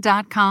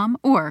tremfya.com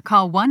or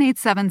call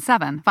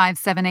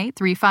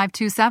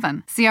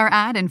 1-877-578-3527. See our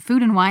ad in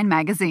Food and Wine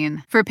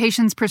magazine. For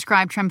patients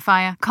prescribed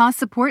Tremfya, cost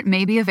support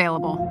may be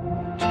available.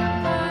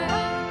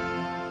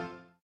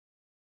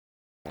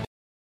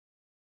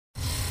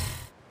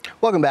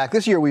 Welcome back.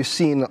 This year we've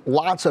seen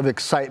lots of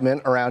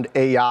excitement around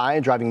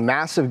AI, driving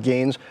massive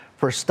gains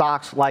for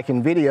stocks like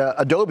NVIDIA.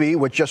 Adobe,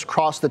 which just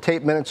crossed the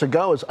tape minutes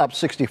ago, is up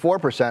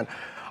 64%.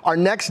 Our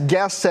next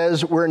guest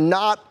says we're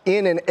not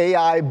in an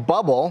AI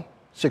bubble,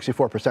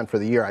 64% for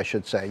the year, I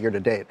should say, year to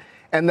date,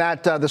 and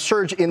that the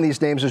surge in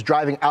these names is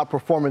driving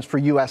outperformance for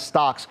U.S.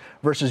 stocks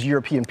versus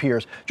European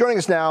peers. Joining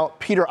us now,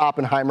 Peter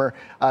Oppenheimer,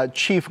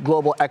 Chief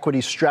Global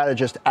Equity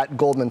Strategist at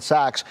Goldman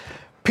Sachs.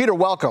 Peter,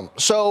 welcome.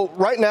 So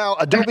right now,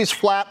 Adobe's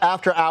flat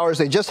after hours.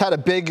 They just had a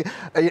big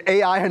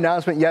AI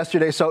announcement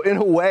yesterday. So in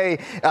a way,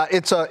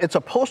 it's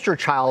a poster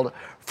child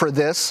for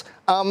this.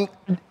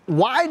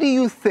 Why do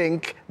you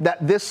think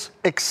that this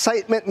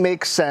excitement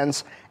makes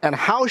sense? And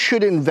how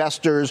should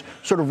investors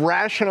sort of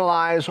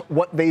rationalize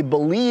what they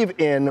believe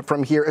in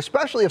from here,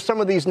 especially if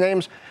some of these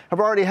names have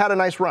already had a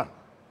nice run?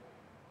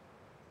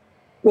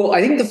 Well,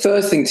 I think the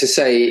first thing to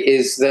say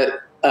is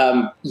that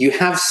you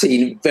have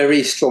seen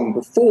very strong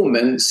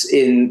performance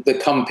in the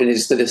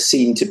companies that are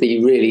seen to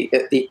be really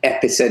at the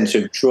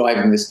epicenter of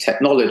driving this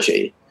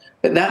technology.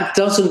 But that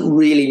doesn't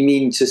really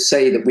mean to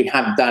say that we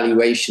have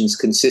valuations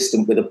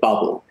consistent with a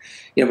bubble.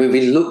 You know, when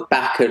we look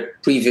back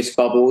at previous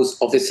bubbles,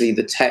 obviously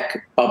the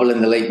tech bubble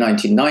in the late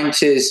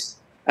 1990s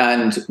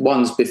and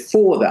ones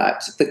before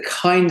that, the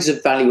kinds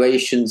of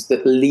valuations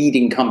that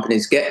leading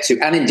companies get to,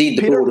 and indeed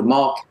the broader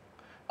market,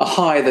 are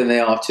higher than they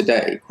are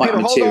today, quite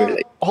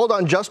materially. Hold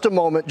on just a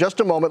moment.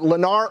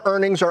 Lennar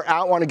earnings are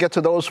out. I want to get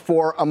to those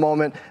for a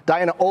moment.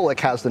 Diana Olick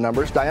has the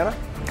numbers. Diana?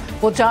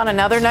 Well, John,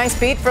 another nice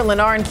beat for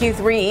Lennar in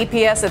Q3.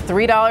 EPS at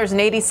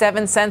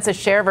 $3.87 a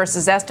share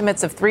versus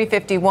estimates of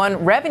 $3.51.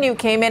 Revenue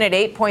came in at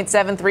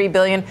 $8.73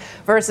 billion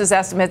versus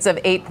estimates of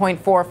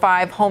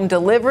 $8.45. Home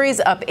deliveries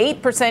up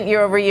 8%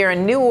 year over year,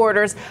 and new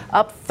orders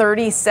up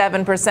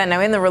 37%.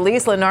 Now, in the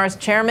release, Lennar's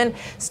chairman,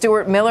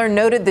 Stuart Miller,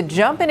 noted the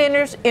jump in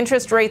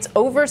interest rates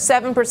over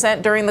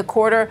 7% during the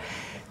quarter,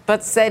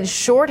 but said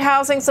short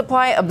housing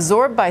supply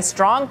absorbed by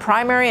strong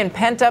primary and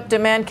pent-up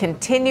demand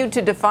continued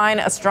to define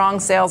a strong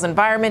sales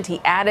environment.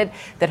 He added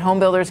that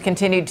homebuilders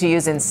continued to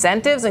use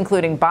incentives,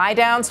 including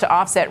buy-downs, to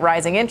offset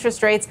rising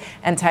interest rates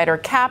and tighter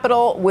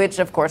capital, which,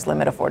 of course,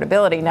 limit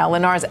affordability. Now,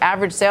 Lennar's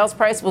average sales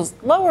price was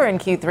lower in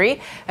Q3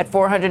 at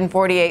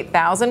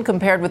 $448,000,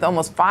 compared with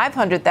almost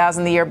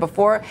 $500,000 the year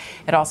before.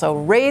 It also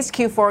raised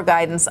Q4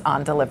 guidance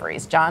on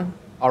deliveries. John?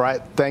 All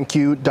right. Thank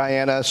you,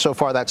 Diana. So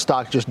far, that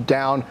stock just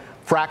down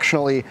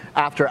fractionally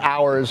after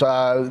hours.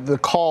 The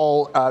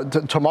call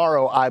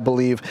tomorrow, I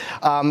believe.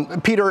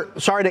 Peter,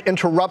 sorry to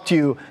interrupt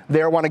you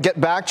there. I want to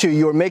get back to you.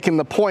 You were making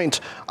the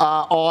point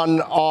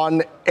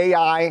on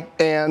AI,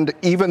 and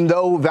even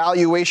though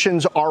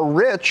valuations are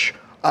rich,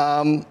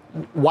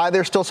 why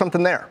there's still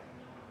something there?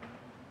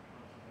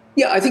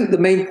 Yeah, I think the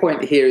main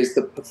point here is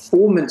the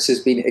performance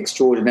has been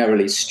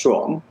extraordinarily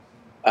strong.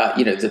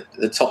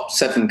 The top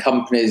 7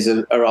 companies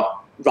are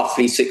up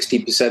roughly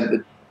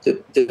 60%.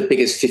 The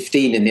biggest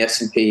 15 in the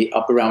S&P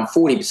up around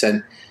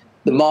 40%.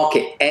 The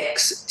market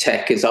ex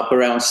tech is up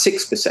around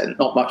 6%,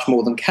 not much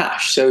more than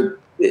cash. So,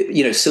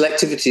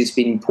 selectivity has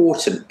been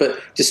important.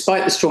 But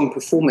despite the strong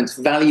performance,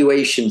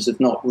 valuations have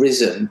not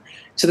risen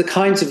to the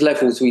kinds of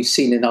levels we've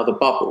seen in other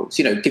bubbles.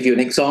 Give you an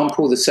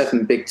example, the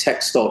 7 big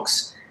tech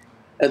stocks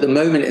at the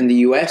moment in the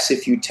US,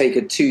 if you take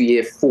a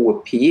 2-year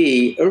forward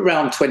PE,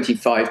 around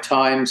 25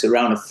 times,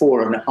 around a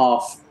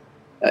 4.5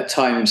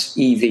 times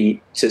EV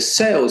to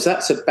sales.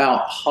 That's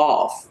about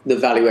half the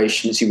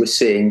valuations you were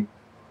seeing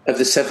of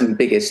the 7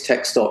 biggest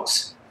tech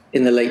stocks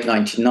in the late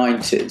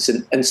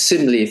 1990s. And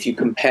similarly, if you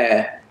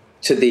compare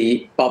to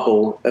the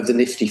bubble of the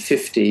Nifty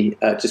 50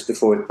 just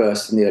before it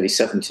burst in the early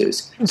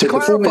 70s. To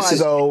clarify,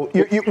 though,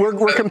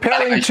 we're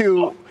comparing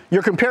to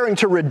you're comparing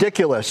to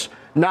ridiculous,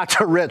 not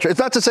to rich. It's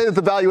not to say that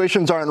the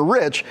valuations aren't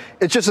rich.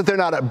 It's just that they're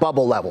not at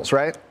bubble levels,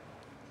 right?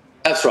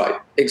 That's right,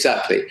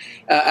 exactly.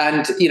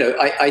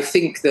 I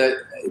think that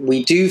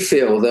we do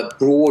feel that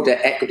broader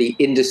equity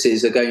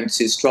indices are going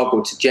to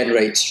struggle to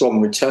generate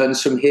strong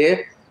returns from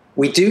here.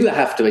 We do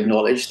have to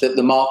acknowledge that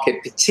the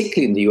market,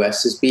 particularly in the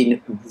US, has been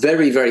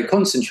very, very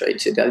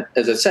concentrated.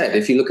 As I said,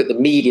 if you look at the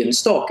median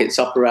stock, it's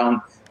up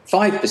around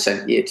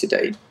 5% year to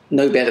date,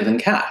 no better than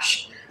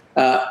cash.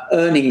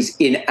 Earnings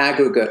in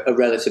aggregate are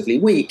relatively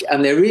weak,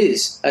 and there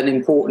is an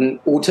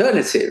important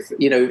alternative.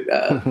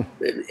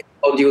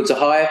 Bond yields are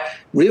higher,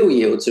 real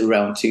yields are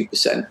around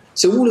 2%.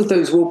 So all of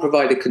those will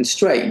provide a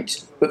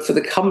constraint. But for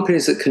the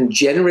companies that can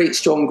generate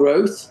strong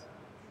growth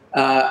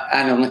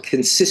and on a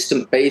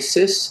consistent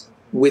basis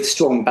with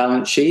strong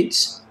balance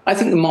sheets, I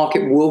think the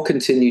market will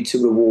continue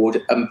to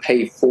reward and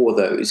pay for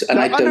those. And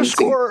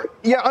underscore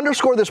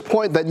this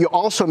point that you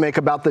also make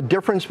about the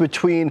difference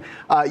between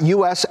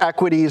U.S.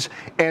 equities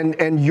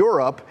and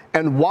Europe,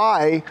 and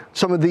why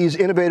some of these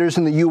innovators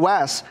in the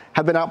U.S.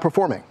 have been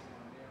outperforming.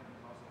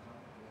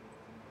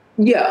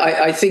 Yeah,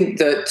 I think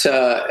that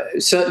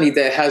certainly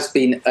there has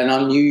been an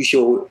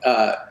unusual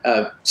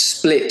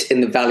split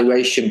in the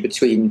valuation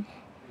between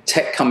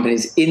tech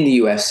companies in the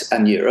US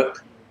and Europe.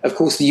 Of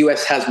course, the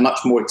US has much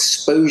more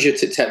exposure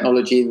to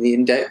technology in the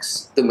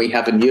index than we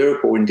have in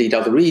Europe or indeed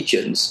other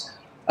regions.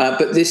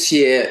 But this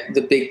year,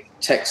 the big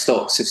tech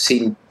stocks have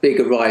seen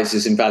bigger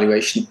rises in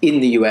valuation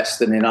in the US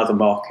than in other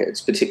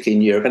markets, particularly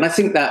in Europe. And I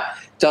think that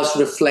does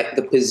reflect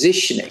the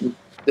positioning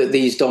that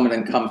these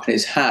dominant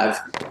companies have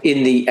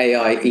in the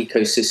AI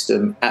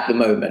ecosystem at the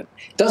moment.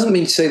 It doesn't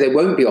mean to say there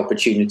won't be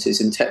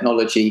opportunities in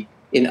technology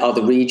in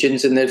other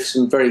regions, and there's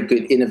some very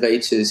good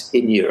innovators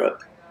in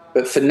Europe.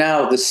 But for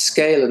now, the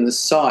scale and the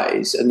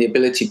size and the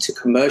ability to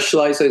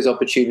commercialize those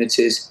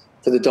opportunities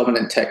for the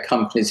dominant tech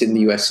companies in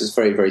the US is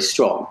very, very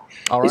strong.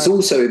 All right. It's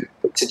also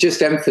to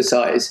just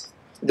emphasize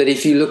that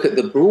if you look at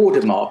the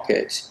broader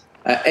market,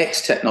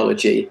 X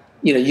technology,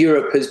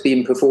 Europe has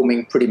been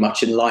performing pretty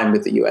much in line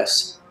with the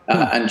US.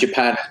 And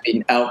Japan has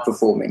been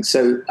outperforming.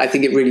 So I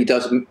think it really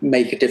does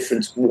make a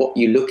difference what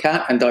you look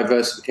at, and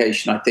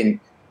diversification, I think,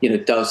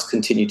 does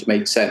continue to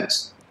make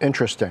sense.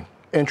 Interesting.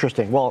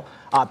 Well,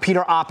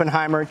 Peter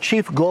Oppenheimer,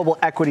 Chief Global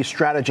Equity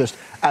Strategist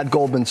at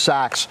Goldman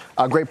Sachs.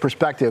 Great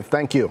perspective.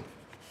 Thank you.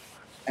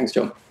 Thanks,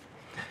 John.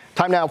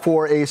 Time now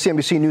for a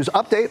CNBC News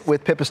update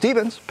with Pippa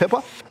Stevens.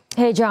 Pippa?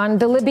 Hey, John.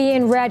 The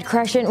Libyan Red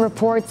Crescent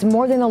reports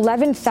more than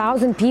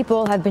 11,000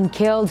 people have been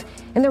killed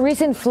in the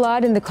recent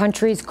flood in the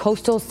country's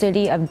coastal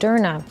city of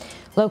Derna.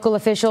 Local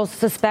officials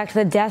suspect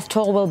the death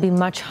toll will be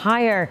much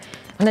higher.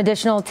 An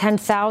additional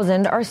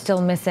 10,000 are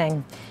still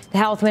missing. The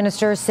health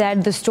minister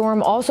said the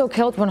storm also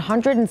killed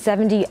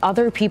 170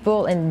 other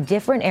people in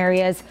different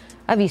areas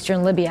of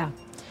eastern Libya.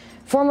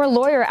 Former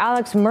lawyer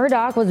Alex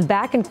Murdaugh was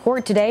back in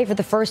court today for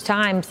the first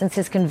time since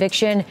his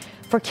conviction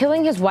for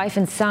killing his wife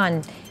and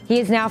son. He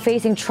is now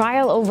facing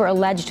trial over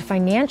alleged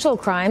financial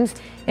crimes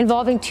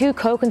involving two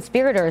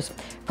co-conspirators.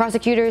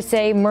 Prosecutors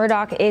say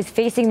Murdaugh is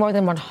facing more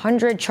than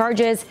 100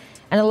 charges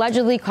and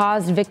allegedly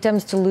caused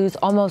victims to lose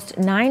almost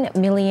 $9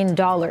 million.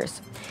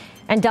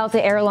 And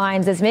Delta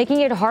Airlines is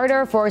making it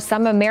harder for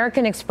some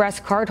American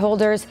Express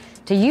cardholders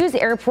to use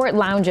airport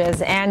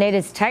lounges, and it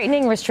is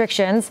tightening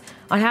restrictions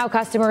on how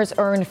customers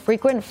earn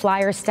frequent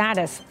flyer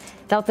status.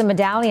 Delta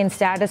Medallion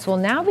status will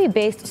now be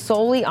based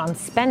solely on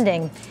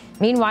spending.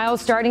 Meanwhile,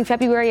 starting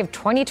February of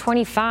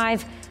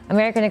 2025,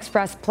 American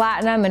Express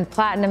Platinum and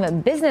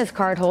Platinum Business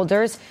card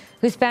holders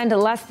who spend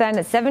less than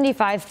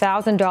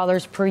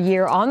 $75,000 per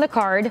year on the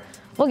card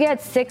will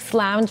get 6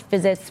 lounge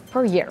visits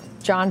per year.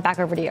 John, back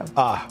over to you.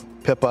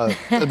 Pippa,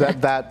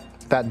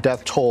 that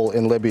death toll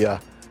in Libya,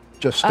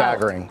 just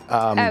staggering.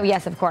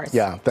 Yes, of course.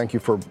 Yeah, thank you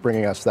for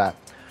bringing us that.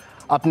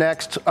 Up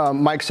next,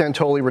 Mike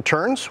Santoli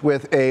returns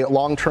with a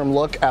long-term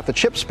look at the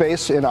chip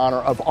space in honor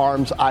of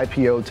ARM's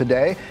IPO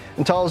today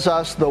and tells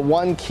us the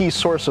one key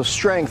source of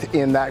strength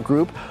in that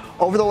group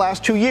over the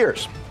last 2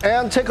 years.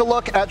 And take a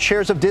look at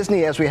shares of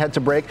Disney as we head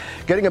to break,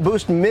 getting a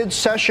boost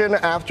mid-session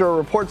after a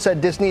report said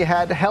Disney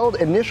had held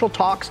initial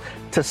talks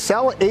to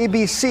sell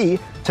ABC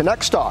to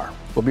Nexstar.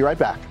 We'll be right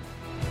back.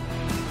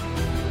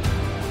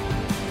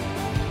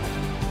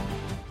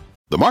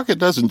 The market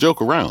doesn't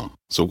joke around,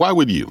 so why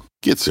would you?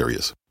 Get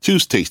serious.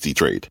 Choose Tasty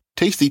Trade.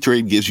 Tasty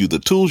Trade gives you the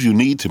tools you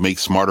need to make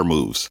smarter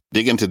moves.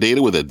 Dig into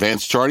data with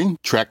advanced charting,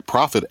 track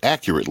profit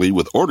accurately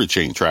with order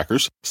chain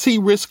trackers, see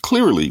risk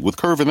clearly with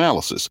curve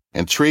analysis,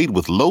 and trade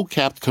with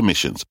low-capped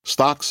commissions,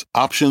 stocks,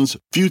 options,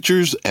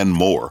 futures, and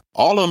more.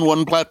 All on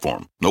one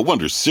platform. No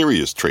wonder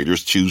serious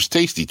traders choose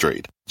Tasty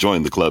Trade.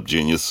 Join the club,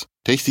 genius.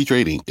 Tasty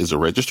Trading is a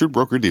registered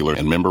broker-dealer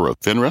and member of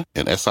FINRA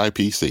and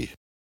SIPC.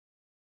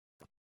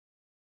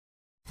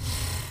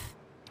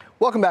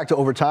 Welcome back to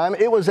Overtime.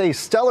 It was a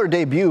stellar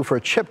debut for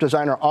chip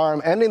designer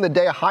ARM, ending the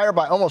day higher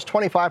by almost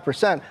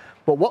 25%.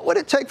 But what would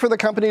it take for the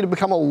company to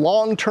become a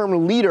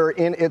long-term leader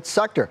in its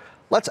sector?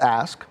 Let's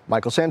ask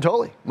Michael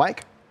Santoli.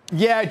 Mike?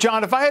 Yeah,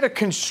 John, if I had to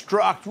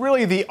construct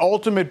really the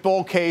ultimate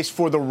bull case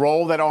for the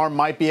role that ARM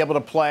might be able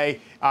to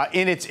play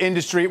in its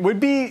industry, it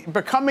would be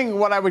becoming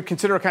what I would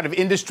consider a kind of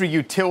industry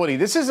utility.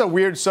 This is a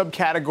weird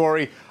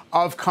subcategory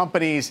of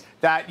companies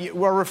that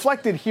were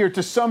reflected here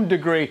to some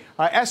degree.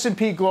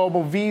 S&P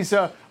Global,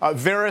 Visa,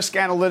 Verisk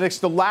Analytics.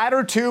 The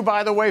latter two,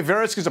 by the way,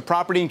 Verisk is a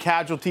property and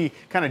casualty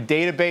kind of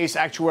database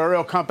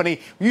actuarial company.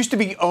 It used to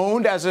be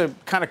owned as a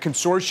kind of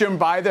consortium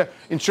by the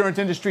insurance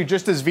industry,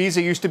 just as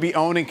Visa used to be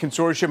owned in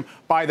consortium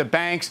by the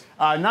banks.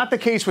 Not the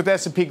case with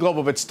S&P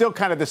Global, but still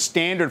kind of the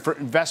standard for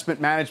investment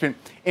management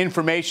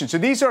information. So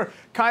these are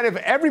kind of,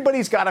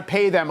 everybody's got to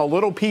pay them a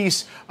little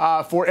piece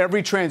for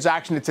every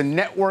transaction. It's a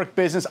network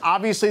business.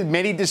 Obviously,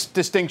 many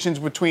distinctions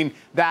between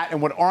that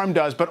and what ARM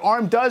does, but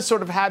ARM does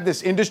sort of have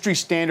this industry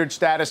standard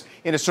status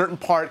in a certain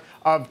part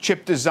of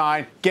chip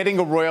design, getting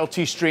a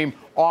royalty stream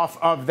off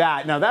of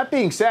that. Now, that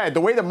being said, the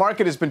way the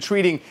market has been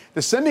treating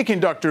the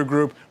semiconductor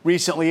group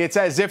recently, it's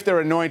as if they're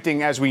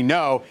anointing, as we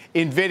know,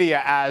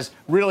 NVIDIA as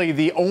really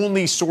the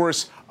only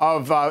source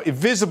of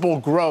visible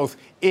growth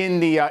in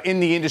the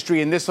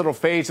industry in this little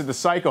phase of the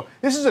cycle.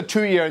 This is a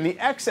 2-year, and the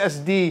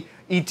XSD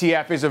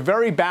ETF is a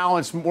very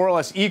balanced, more or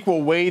less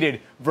equal weighted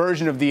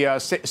version of the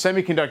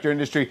semiconductor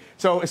industry.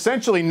 So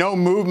essentially no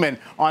movement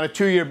on a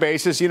 2-year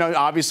basis,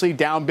 obviously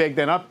down big,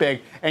 then up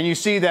big. And you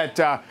see that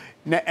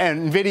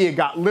NVIDIA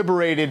got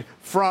liberated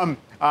from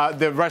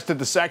the rest of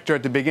the sector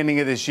at the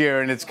beginning of this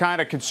year, and it's kind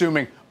of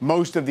consuming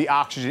most of the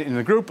oxygen in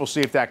the group. We'll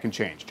see if that can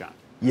change, John.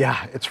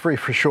 Yeah, it's free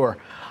for sure.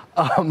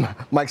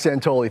 Mike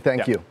Santoli,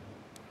 thank you.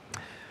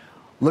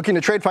 Looking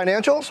to trade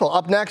financials? Well,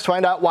 up next,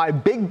 find out why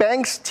big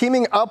banks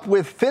teaming up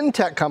with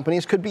fintech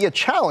companies could be a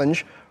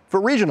challenge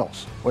for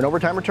regionals when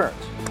Overtime returns.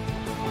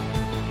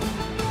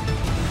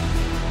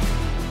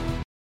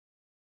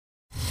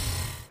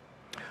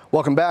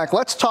 Welcome back.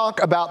 Let's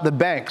talk about the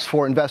banks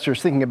for investors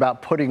thinking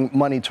about putting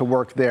money to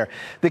work there.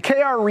 The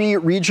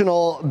KRE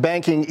Regional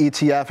Banking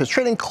ETF is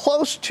trading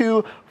close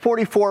to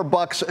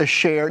 $44 a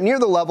share, near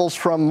the levels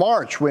from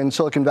March when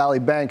Silicon Valley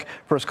Bank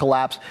first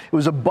collapsed. It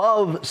was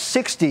above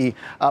 60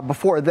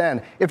 before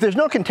then. If there's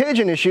no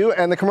contagion issue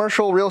and the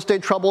commercial real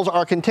estate troubles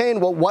are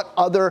contained, well, what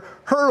other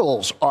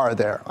hurdles are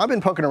there? I've been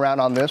poking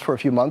around on this for a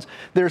few months.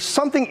 There's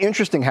something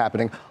interesting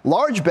happening.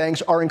 Large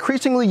banks are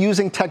increasingly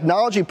using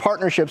technology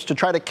partnerships to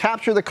try to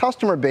capture the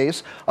customer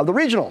base of the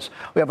regionals.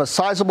 We have a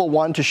sizable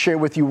one to share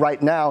with you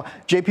right now.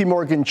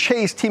 JPMorgan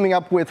Chase teaming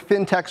up with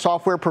fintech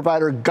software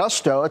provider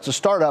Gusto. It's a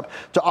startup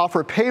to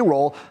offer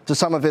payroll to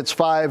some of its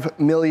 5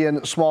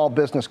 million small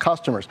business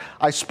customers.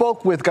 I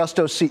spoke with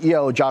Gusto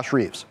CEO Josh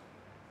Reeves.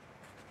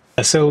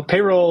 So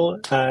payroll,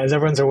 as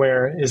everyone's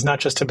aware, is not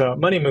just about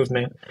money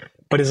movement,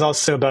 but is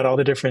also about all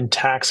the different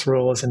tax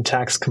rules and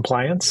tax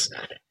compliance.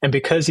 And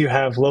because you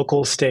have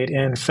local, state,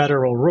 and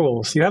federal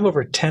rules, you have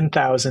over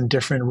 10,000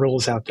 different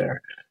rules out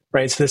there,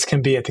 right? So this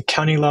can be at the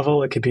county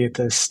level, it could be at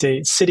the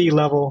state, city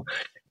level,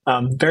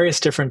 various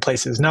different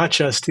places, not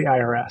just the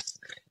IRS.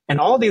 And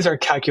all of these are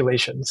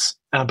calculations,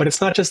 but it's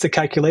not just the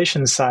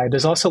calculation side.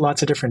 There's also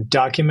lots of different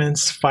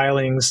documents,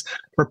 filings,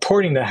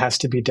 reporting that has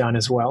to be done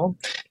as well.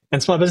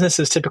 And small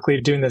businesses typically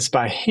are doing this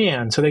by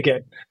hand. So they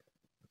get,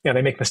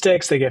 they make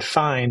mistakes, they get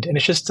fined, and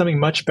it's just something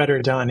much better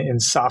done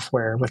in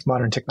software with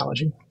modern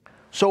technology.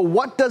 So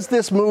what does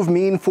this move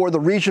mean for the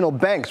regional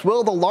banks?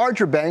 Will the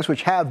larger banks,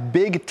 which have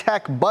big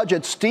tech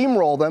budgets,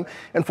 steamroll them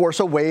and force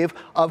a wave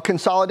of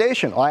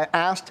consolidation? Well, I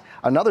asked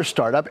another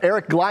startup,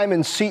 Eric Glyman,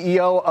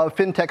 CEO of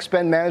fintech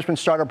spend management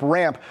startup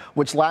Ramp,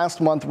 which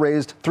last month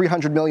raised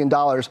 $300 million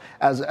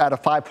at a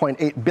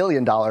 $5.8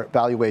 billion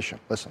valuation.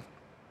 Listen.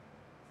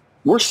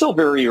 We're still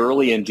very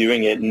early in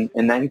doing it,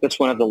 and I think that's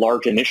one of the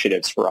large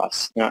initiatives for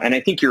us. And I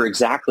think you're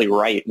exactly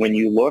right. When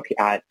you look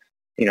at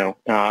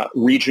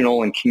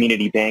regional and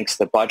community banks,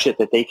 the budget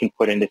that they can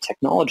put into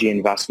technology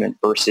investment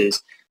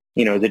versus,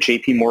 the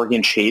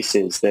JPMorgan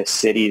Chases, the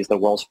Citis, the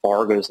Wells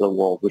Fargos of the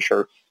world, which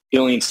are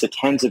billions to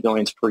tens of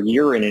billions per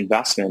year in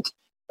investment,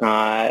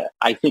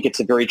 I think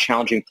it's a very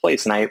challenging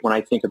place. And when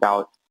I think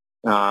about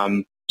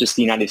just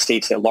the United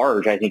States at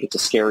large, I think it's a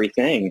scary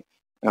thing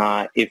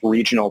if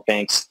regional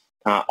banks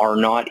are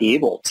not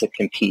able to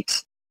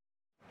compete.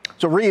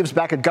 So Reeves,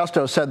 back at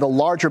Gusto, said the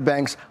larger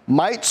banks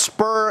might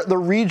spur the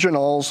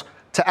regionals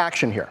to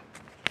action here.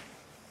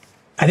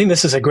 I think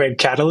this is a great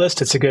catalyst.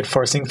 It's a good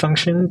forcing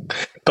function,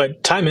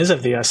 but time is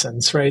of the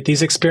essence, right?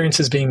 These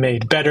experiences being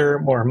made better,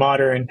 more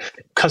modern,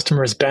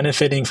 customers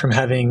benefiting from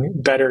having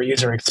better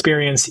user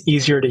experience,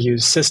 easier to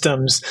use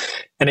systems.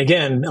 And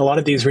again, a lot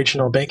of these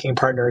regional banking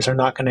partners are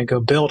not going to go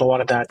build a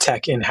lot of that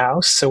tech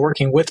in-house. So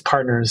working with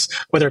partners,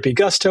 whether it be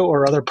Gusto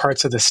or other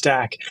parts of the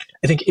stack,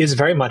 I think is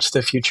very much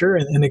the future.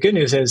 And the good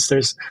news is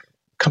there's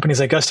companies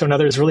like Gusto and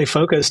others really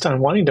focused on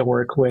wanting to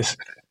work with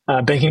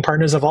banking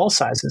partners of all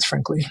sizes,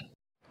 frankly.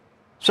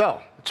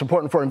 So it's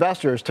important for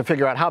investors to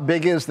figure out how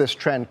big is this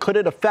trend. Could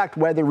it affect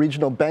whether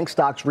regional bank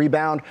stocks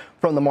rebound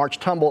from the March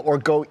tumble or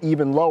go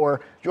even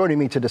lower? Joining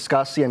me to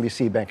discuss,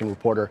 CNBC banking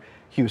reporter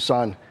Hugh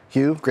Son.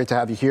 Hugh, great to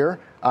have you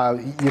here.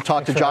 You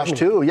talked to Josh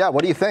too. Yeah,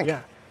 what do you think?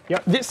 Yeah,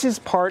 this is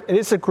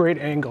a great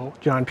angle,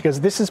 John, because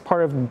this is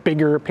part of the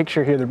bigger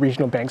picture here that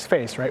regional banks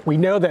face, right? We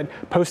know that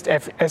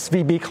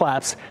post-SVB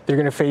collapse, they're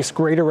going to face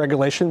greater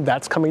regulation.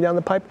 That's coming down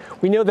the pipe.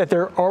 We know that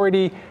they're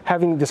already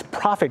having this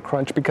profit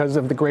crunch because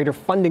of the greater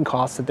funding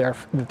costs that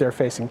they're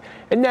facing.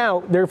 And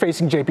now they're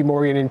facing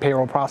JPMorgan in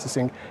payroll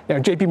processing. Now,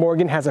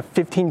 JPMorgan has a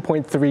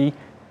 $15.3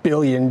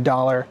 billion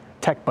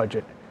tech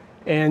budget.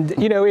 And,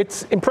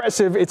 it's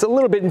impressive. It's a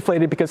little bit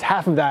inflated because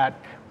half of that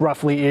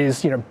roughly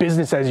is,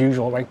 business as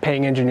usual, like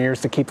paying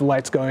engineers to keep the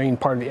lights going and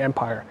part of the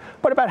empire.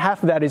 But about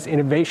half of that is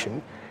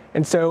innovation.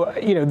 And so,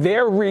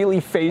 they're really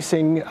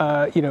facing,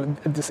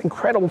 this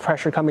incredible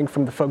pressure coming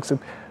from the folks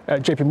of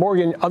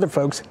JPMorgan, other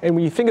folks. And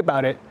when you think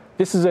about it,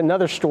 this is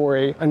another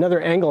story,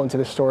 another angle into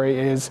the story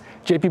is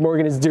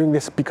JPMorgan is doing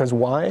this because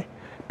why?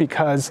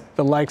 Because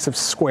the likes of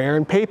Square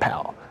and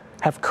PayPal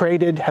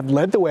have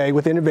led the way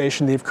with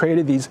innovation. They've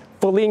created these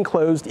fully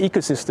enclosed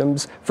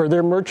ecosystems for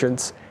their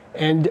merchants.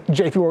 And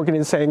JPMorgan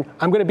is saying,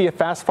 I'm going to be a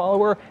fast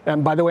follower.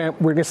 And by the way,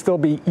 we're going to still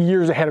be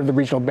years ahead of the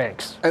regional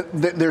banks.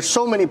 There's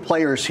so many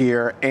players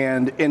here,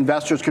 and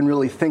investors can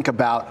really think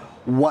about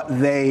what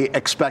they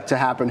expect to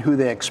happen, who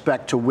they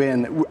expect to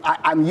win.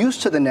 I'm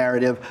used to the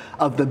narrative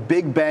of the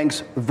big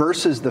banks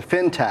versus the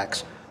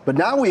fintechs. But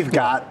now we've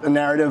got a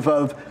narrative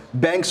of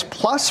banks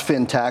plus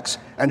fintechs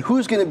and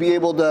who's going to be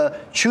able to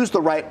choose the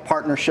right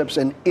partnerships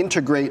and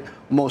integrate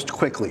most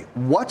quickly.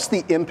 What's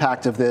the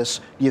impact of this,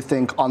 you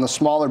think, on the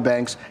smaller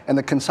banks and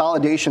the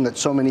consolidation that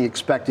so many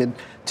expected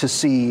to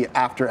see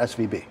after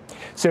SVB?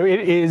 So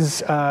it is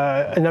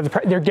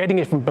they're getting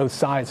it from both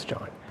sides,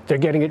 John. They're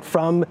getting it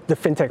from the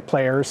fintech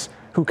players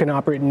who can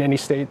operate in any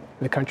state in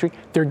the country.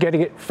 They're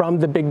getting it from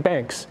the big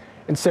banks.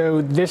 And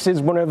so this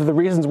is one of the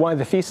reasons why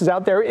the thesis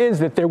out there is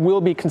that there will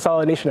be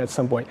consolidation at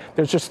some point.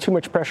 There's just too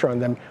much pressure on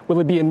them. Will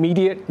it be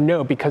immediate?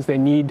 No, because they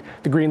need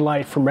the green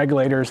light from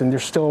regulators, and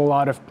there's still a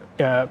lot of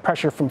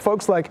pressure from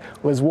folks like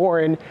Liz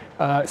Warren,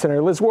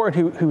 Senator Liz Warren,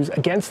 who's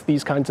against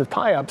these kinds of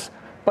tie-ups.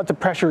 But the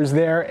pressure is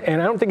there,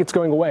 and I don't think it's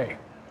going away.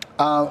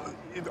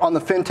 On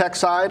the fintech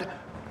side,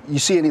 you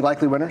see any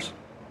likely winners?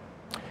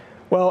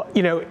 Well,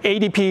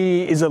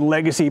 ADP is a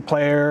legacy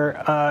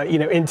player,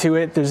 into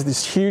it. There's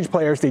these huge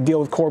players. They deal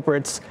with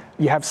corporates.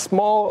 You have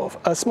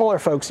smaller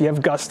folks. You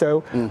have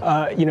Gusto.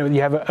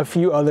 You have a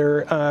few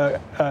other,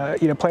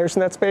 players in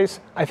that space.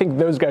 I think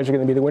those guys are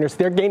going to be the winners.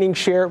 They're gaining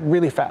share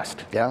really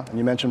fast. Yeah, and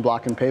you mentioned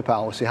Block and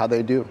PayPal. We'll see how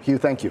they do. Hugh,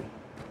 thank you.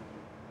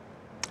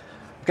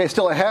 Okay,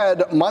 still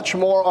ahead, much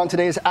more on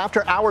today's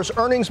after-hours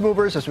earnings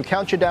movers as we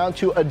count you down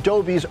to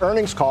Adobe's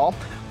earnings call,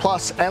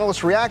 plus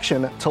analyst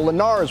reaction to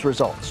Lennar's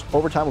results.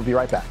 Overtime, we'll be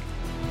right back.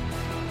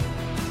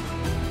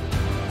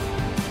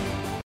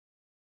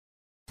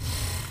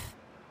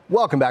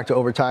 Welcome back to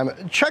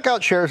Overtime. Check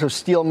out shares of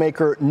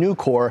steelmaker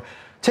Nucor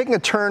taking a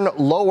turn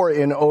lower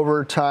in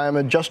overtime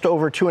at just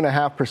over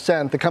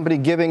 2.5%. The company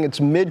giving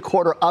its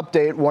mid-quarter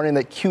update, warning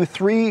that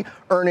Q3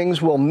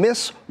 earnings will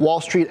miss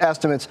Wall Street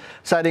estimates,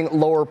 citing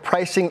lower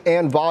pricing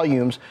and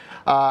volumes.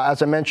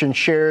 As I mentioned,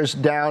 shares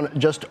down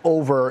just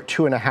over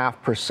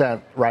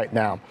 2.5% right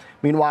now.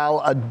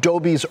 Meanwhile,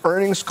 Adobe's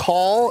earnings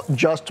call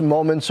just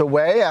moments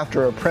away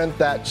after a print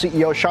that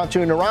CEO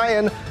Shantanu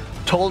Narayen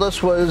told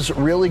us was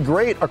really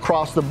great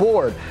across the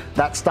board.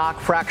 That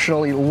stock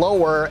fractionally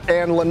lower,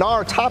 and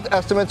Lennar topped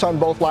estimates on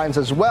both lines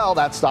as well.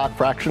 That stock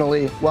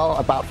fractionally,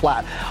 about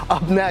flat.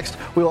 Up next,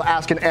 we will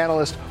ask an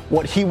analyst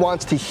what he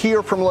wants to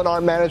hear from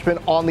Lennar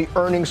management on the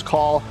earnings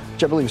call,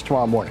 which I believe is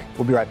tomorrow morning.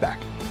 We'll be right back.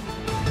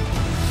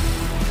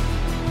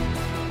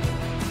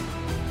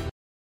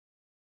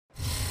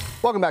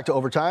 Welcome back to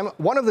Overtime.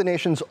 One of the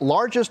nation's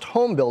largest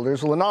home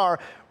builders, Lennar,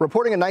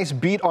 reporting a nice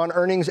beat on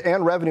earnings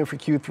and revenue for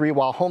Q3,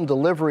 while home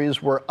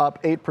deliveries were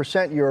up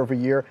 8% year over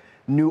year.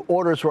 New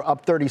orders were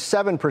up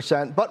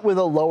 37%, but with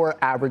a lower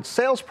average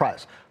sales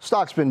price.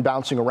 Stock's been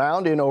bouncing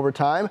around in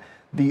overtime.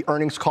 The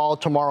earnings call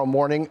tomorrow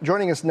morning.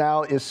 Joining us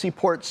now is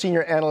Seaport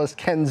senior analyst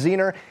Ken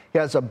Zener. He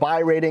has a buy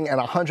rating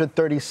and a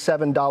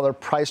 $137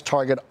 price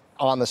target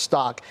on the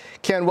stock.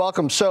 Ken,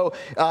 welcome. So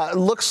it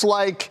looks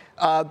like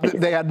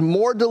they had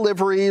more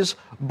deliveries,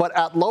 but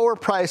at lower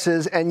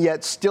prices, and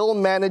yet still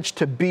managed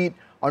to beat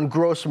on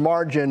gross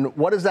margin.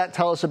 What does that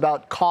tell us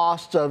about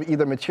costs of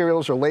either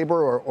materials or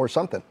labor or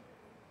something?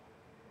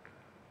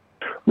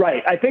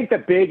 Right. I think the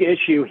big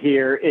issue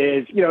here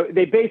is,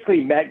 they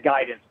basically met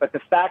guidance, but the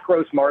stock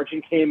gross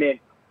margin came in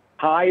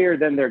higher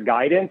than their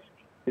guidance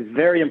is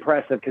very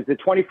impressive because the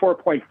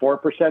 24.4%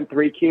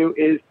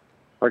 3Q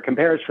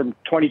compares from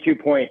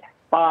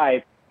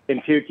 22.5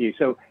 in 2Q.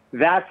 So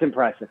that's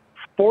impressive.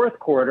 Fourth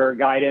quarter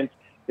guidance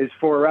is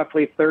for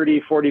roughly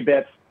 30, 40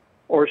 bips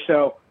or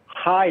so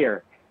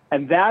higher.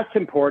 And that's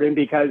important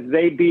because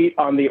they beat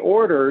on the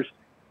orders.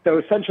 So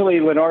essentially,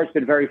 Lennar's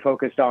been very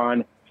focused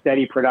on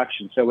steady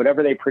production. So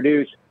whatever they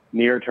produce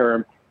near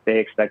term, they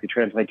expect to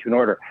translate to an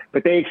order.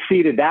 But they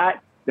exceeded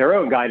their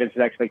own guidance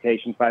and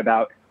expectations by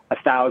about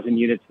 1,000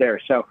 units there.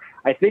 So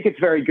I think it's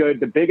very good.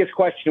 The biggest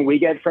question we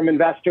get from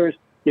investors,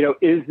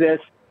 is this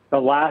the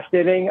last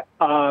inning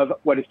of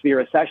what is to be a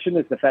recession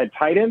as the Fed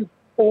tightens?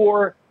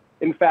 Or,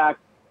 in fact,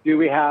 do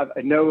we have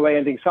a no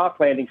landing, soft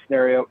landing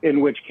scenario,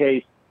 in which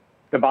case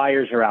the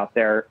buyers are out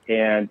there?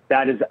 And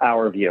that is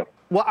our view.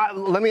 Well,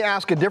 let me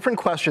ask a different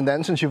question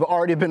then, since you've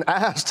already been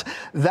asked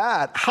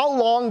that. How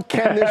long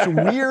can this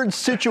weird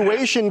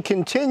situation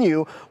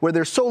continue where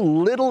there's so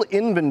little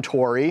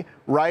inventory,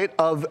 right,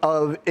 of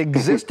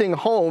existing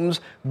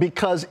homes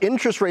because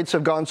interest rates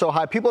have gone so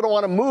high? People don't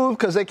want to move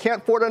because they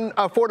can't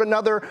afford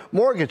another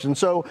mortgage. And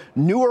so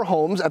newer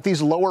homes at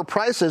these lower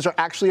prices are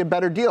actually a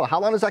better deal. How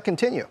long does that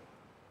continue?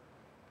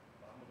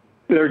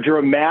 They're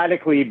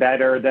dramatically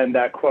better than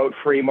that, quote,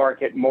 free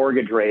market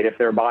mortgage rate if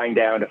they're buying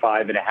down to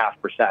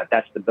 5.5%.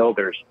 That's the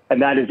builders.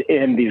 And that is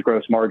in these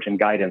gross margin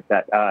guidance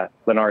that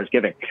Lennar is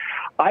giving.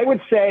 I would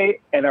say,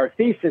 and our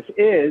thesis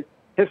is,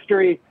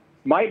 history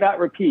might not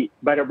repeat,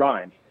 but it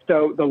rhymes.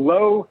 So the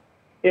low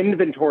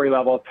inventory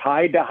level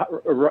tied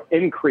to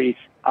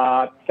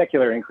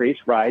secular increase,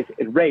 rise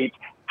in rates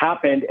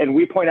happened. And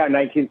we point out in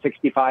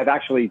 1965,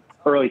 actually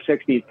early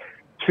 60s,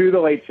 to the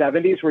late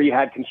 70s, where you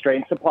had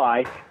constrained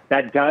supply.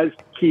 That does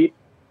keep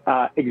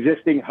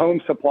existing home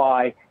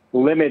supply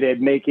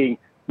limited, making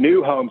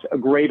new homes, a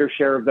greater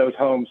share of those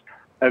homes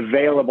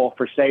available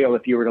for sale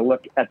if you were to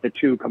look at the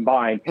two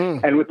combined.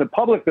 And with the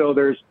public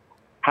builders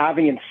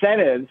having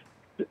incentives,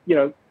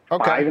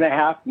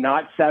 5.5,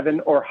 not 7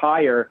 or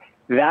higher,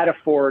 that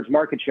affords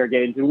market share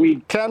gains. And we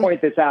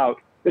point this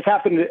out. This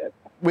happened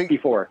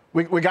before.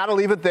 We got to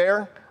leave it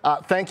there.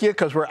 Thank you,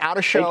 because we're out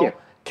of show. Thank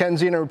you. Ken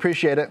Zener,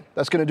 appreciate it.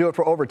 That's going to do it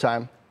for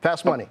Overtime.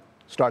 Fast Money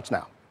starts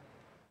now.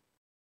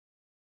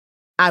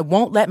 I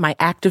won't let my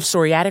active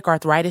psoriatic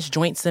arthritis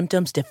joint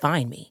symptoms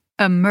define me.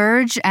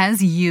 Emerge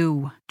as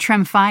you.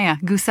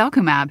 Tremfya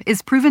guselkumab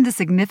is proven to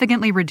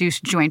significantly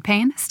reduce joint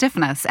pain,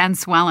 stiffness, and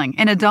swelling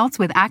in adults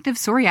with active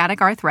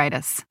psoriatic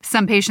arthritis.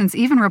 Some patients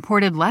even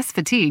reported less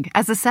fatigue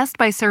as assessed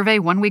by survey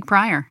 1 week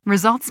prior.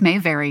 Results may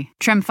vary.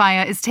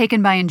 Tremfya is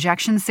taken by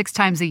injection 6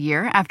 times a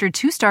year after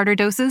 2 starter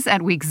doses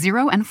at weeks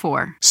 0 and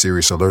 4.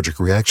 Serious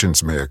allergic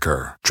reactions may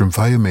occur.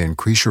 Tremfya may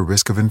increase your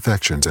risk of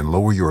infections and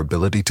lower your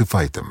ability to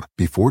fight them.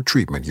 Before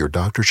treatment, your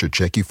doctor should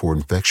check you for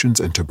infections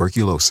and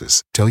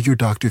tuberculosis. Tell your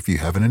doctor if you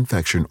have an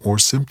infection or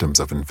symptoms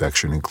of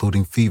infection,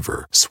 including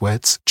fever,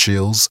 sweats,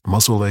 chills,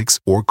 muscle aches,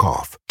 or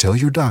cough. Tell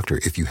your doctor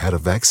if you had a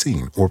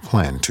vaccine or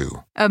plan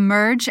to.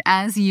 Emerge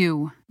as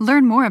you.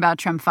 Learn more about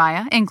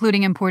Tremfya,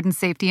 including important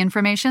safety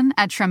information,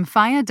 at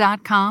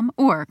tremfya.com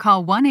or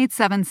call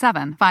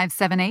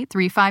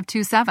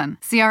 1-877-578-3527.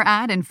 See our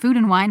ad in Food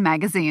and Wine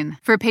magazine.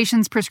 For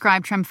patients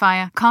prescribed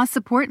Tremfya, cost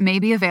support may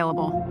be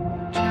available.